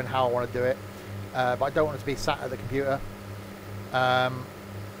want to do and how I want to do it. But I don't want it to be sat at the computer.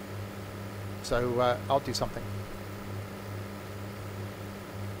 So I'll do something.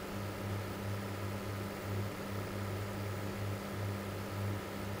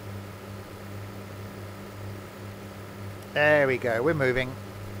 There we go, we're moving.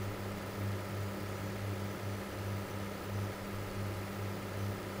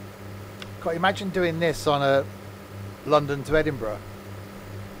 God, imagine doing this on a London to Edinburgh.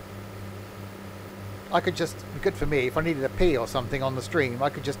 I could just, good for me, if I needed a pee or something on the stream, I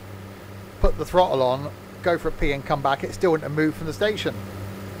could just put the throttle on, go for a pee and come back. It still wouldn't have moved from the station.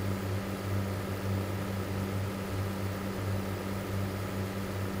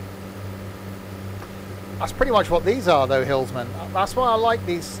 That's pretty much what these are though, Hillsman. That's why I like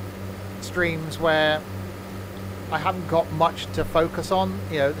these streams where I haven't got much to focus on.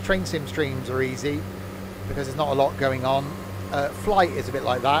 You know, the train sim streams are easy because there's not a lot going on. Flight is a bit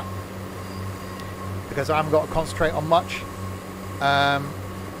like that, because I haven't got to concentrate on much.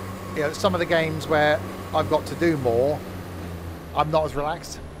 You know, some of the games where I've got to do more, I'm not as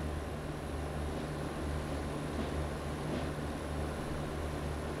relaxed.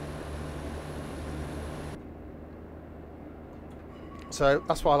 So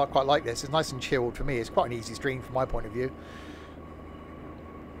that's why I quite like this. It's nice and chilled for me. It's quite an easy stream from my point of view.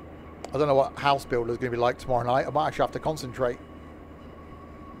 I don't know what House Builder is going to be like tomorrow night. I might actually have to concentrate.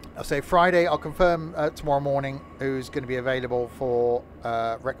 I'll say Friday, I'll confirm tomorrow morning who's going to be available for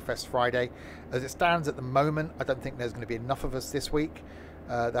Wreckfest Friday. As it stands at the moment, I don't think there's going to be enough of us this week.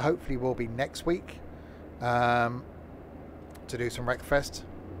 There hopefully will be next week to do some Wreckfest.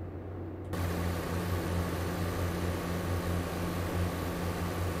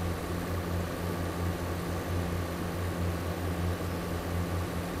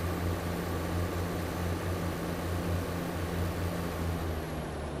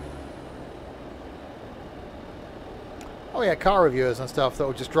 Oh yeah, car reviewers and stuff that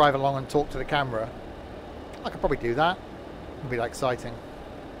will just drive along and talk to the camera. I could probably do that. It'd be like exciting.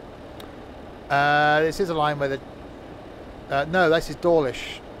 This is a line where the... no, this is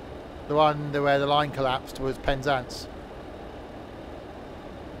Dawlish. The one where the line collapsed was Penzance.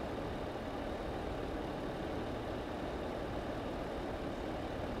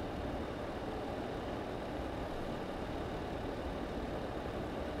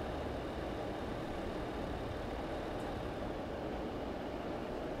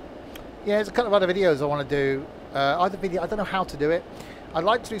 Yeah, there's a couple of other videos I want to do. Either video, I don't know how to do it. I'd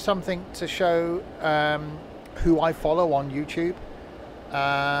like to do something to show who I follow on YouTube.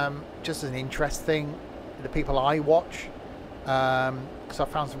 just as an interest thing, the people I watch, because I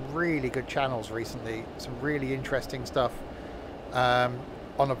found some really good channels recently, some really interesting stuff on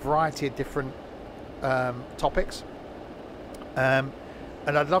a variety of different topics, and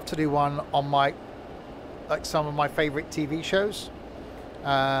I'd love to do one on some of my favorite TV shows,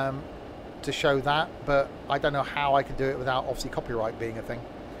 to show that, but I don't know how I could do it without obviously copyright being a thing.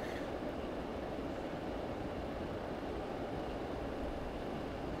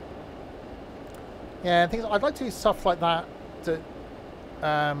 Yeah, things I'd like to do stuff like that to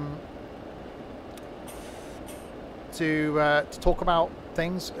talk about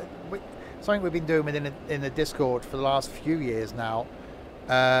things. Something we've been doing in the Discord for the last few years now.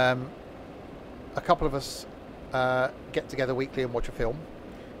 A couple of us get together weekly and watch a film,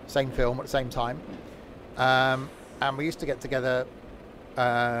 same film at the same time, and we used to get together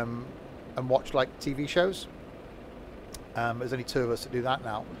and watch like TV shows. There's only 2 of us that do that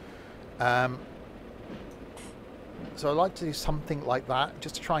now. So I'd like to do something like that,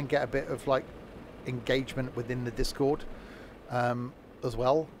 just to try and get a bit of like engagement within the Discord as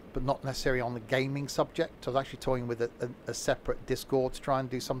well, but not necessarily on the gaming subject. I was actually toying with a separate Discord to try and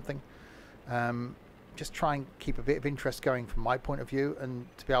do something. Just try and keep a bit of interest going from my point of view, and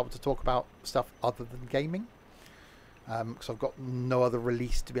to be able to talk about stuff other than gaming, because I've got no other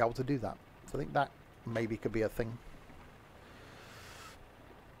release to be able to do that. So I think that maybe could be a thing.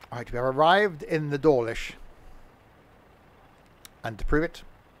 Alright, we have arrived in the Dawlish. And to prove it,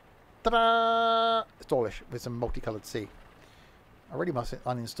 ta-da! It's Dawlish with some multicoloured sea. I really must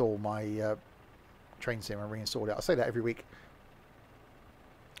uninstall my train sim and reinstall it. I say that every week.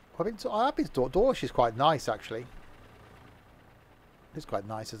 Dawlish is quite nice, actually. It's quite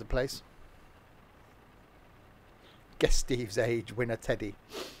nice as a place. Guess Steve's age, winner Teddy.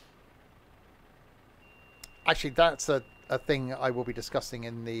 Actually, that's a thing I will be discussing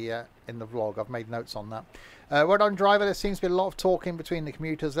in the vlog. I've made notes on that. Well done, driver. There seems to be a lot of talking between the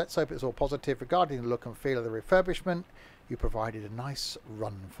commuters. Let's hope it's all positive. Regarding the look and feel of the refurbishment, you provided a nice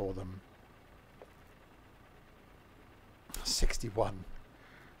run for them. 61.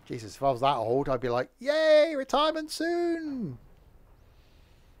 Jesus, if I was that old, I'd be like, yay, retirement soon.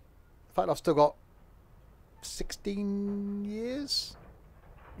 In fact, I've still got 16 years.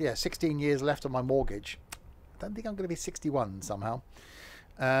 Yeah, 16 years left on my mortgage. I don't think I'm going to be 61 somehow.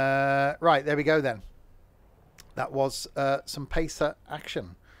 Right, there we go then. That was some Pacer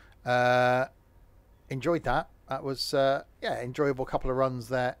action. Enjoyed that. That was, yeah, enjoyable couple of runs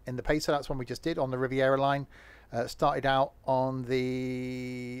there in the Pacer. That's one we just did on the Riviera line. Started out on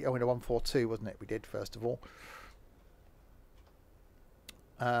the, in a 142, wasn't it? We did, first of all.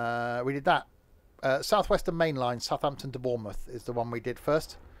 We did that. Southwestern Main Line, Southampton to Bournemouth is the one we did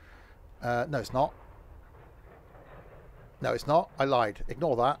first. No, it's not. No, it's not. I lied.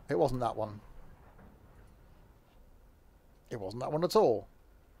 Ignore that. It wasn't that one. It wasn't that one at all.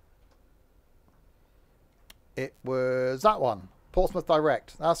 It was that one. Portsmouth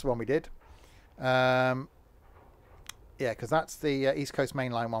Direct. That's the one we did. Yeah, because that's the East Coast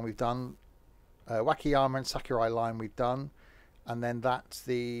Main Line one we've done. Wakayama and Sakurai line we've done. And then that's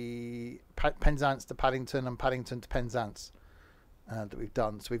the Penzance to Paddington and Paddington to Penzance that we've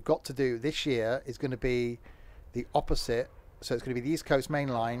done. So we've got to do, this year is going to be the opposite. So it's going to be the East Coast Main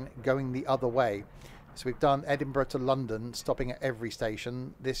Line going the other way. So we've done Edinburgh to London, stopping at every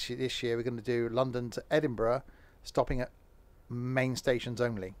station. This year we're going to do London to Edinburgh, stopping at main stations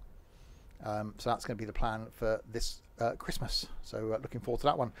only. So that's going to be the plan for this Christmas. So looking forward to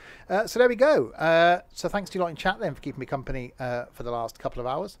that one. So there we go. So thanks to you lot in chat then for keeping me company for the last couple of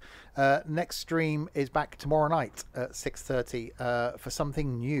hours. Next stream is back tomorrow night at 6:30 for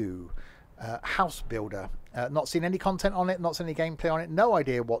something new. House Builder. Not seen any content on it, not seen any gameplay on it, no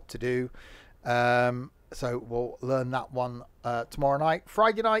idea what to do. So we'll learn that one tomorrow night.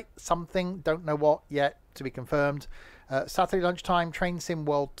 Friday night, something, don't know what yet, to be confirmed. Saturday lunchtime, Train Sim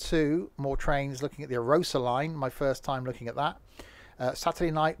World 2, more trains, looking at the Arosa line, my first time looking at that. Saturday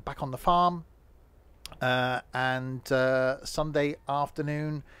night, back on the farm. And Sunday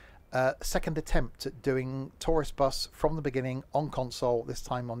afternoon, second attempt at doing Tourist Bus from the beginning on console, this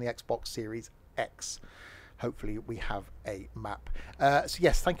time on the Xbox Series X. Hopefully we have a map. So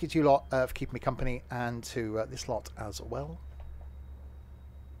yes, thank you to you lot for keeping me company, and to this lot as well,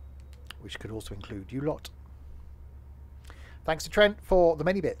 which could also include you lot. Thanks to Trent for the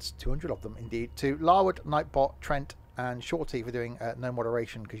many bits, 200 of them indeed. To Larwood, Nightbot, Trent and Shorty for doing no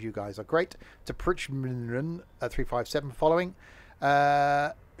moderation, because you guys are great. To Pritchman 357 for following.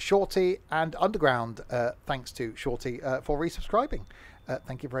 Shorty and Underground, thanks to Shorty for resubscribing.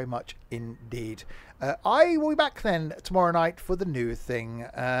 Thank you very much indeed. I will be back then tomorrow night for the new thing.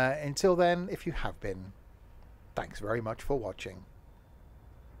 Until then, if you have been, thanks very much for watching.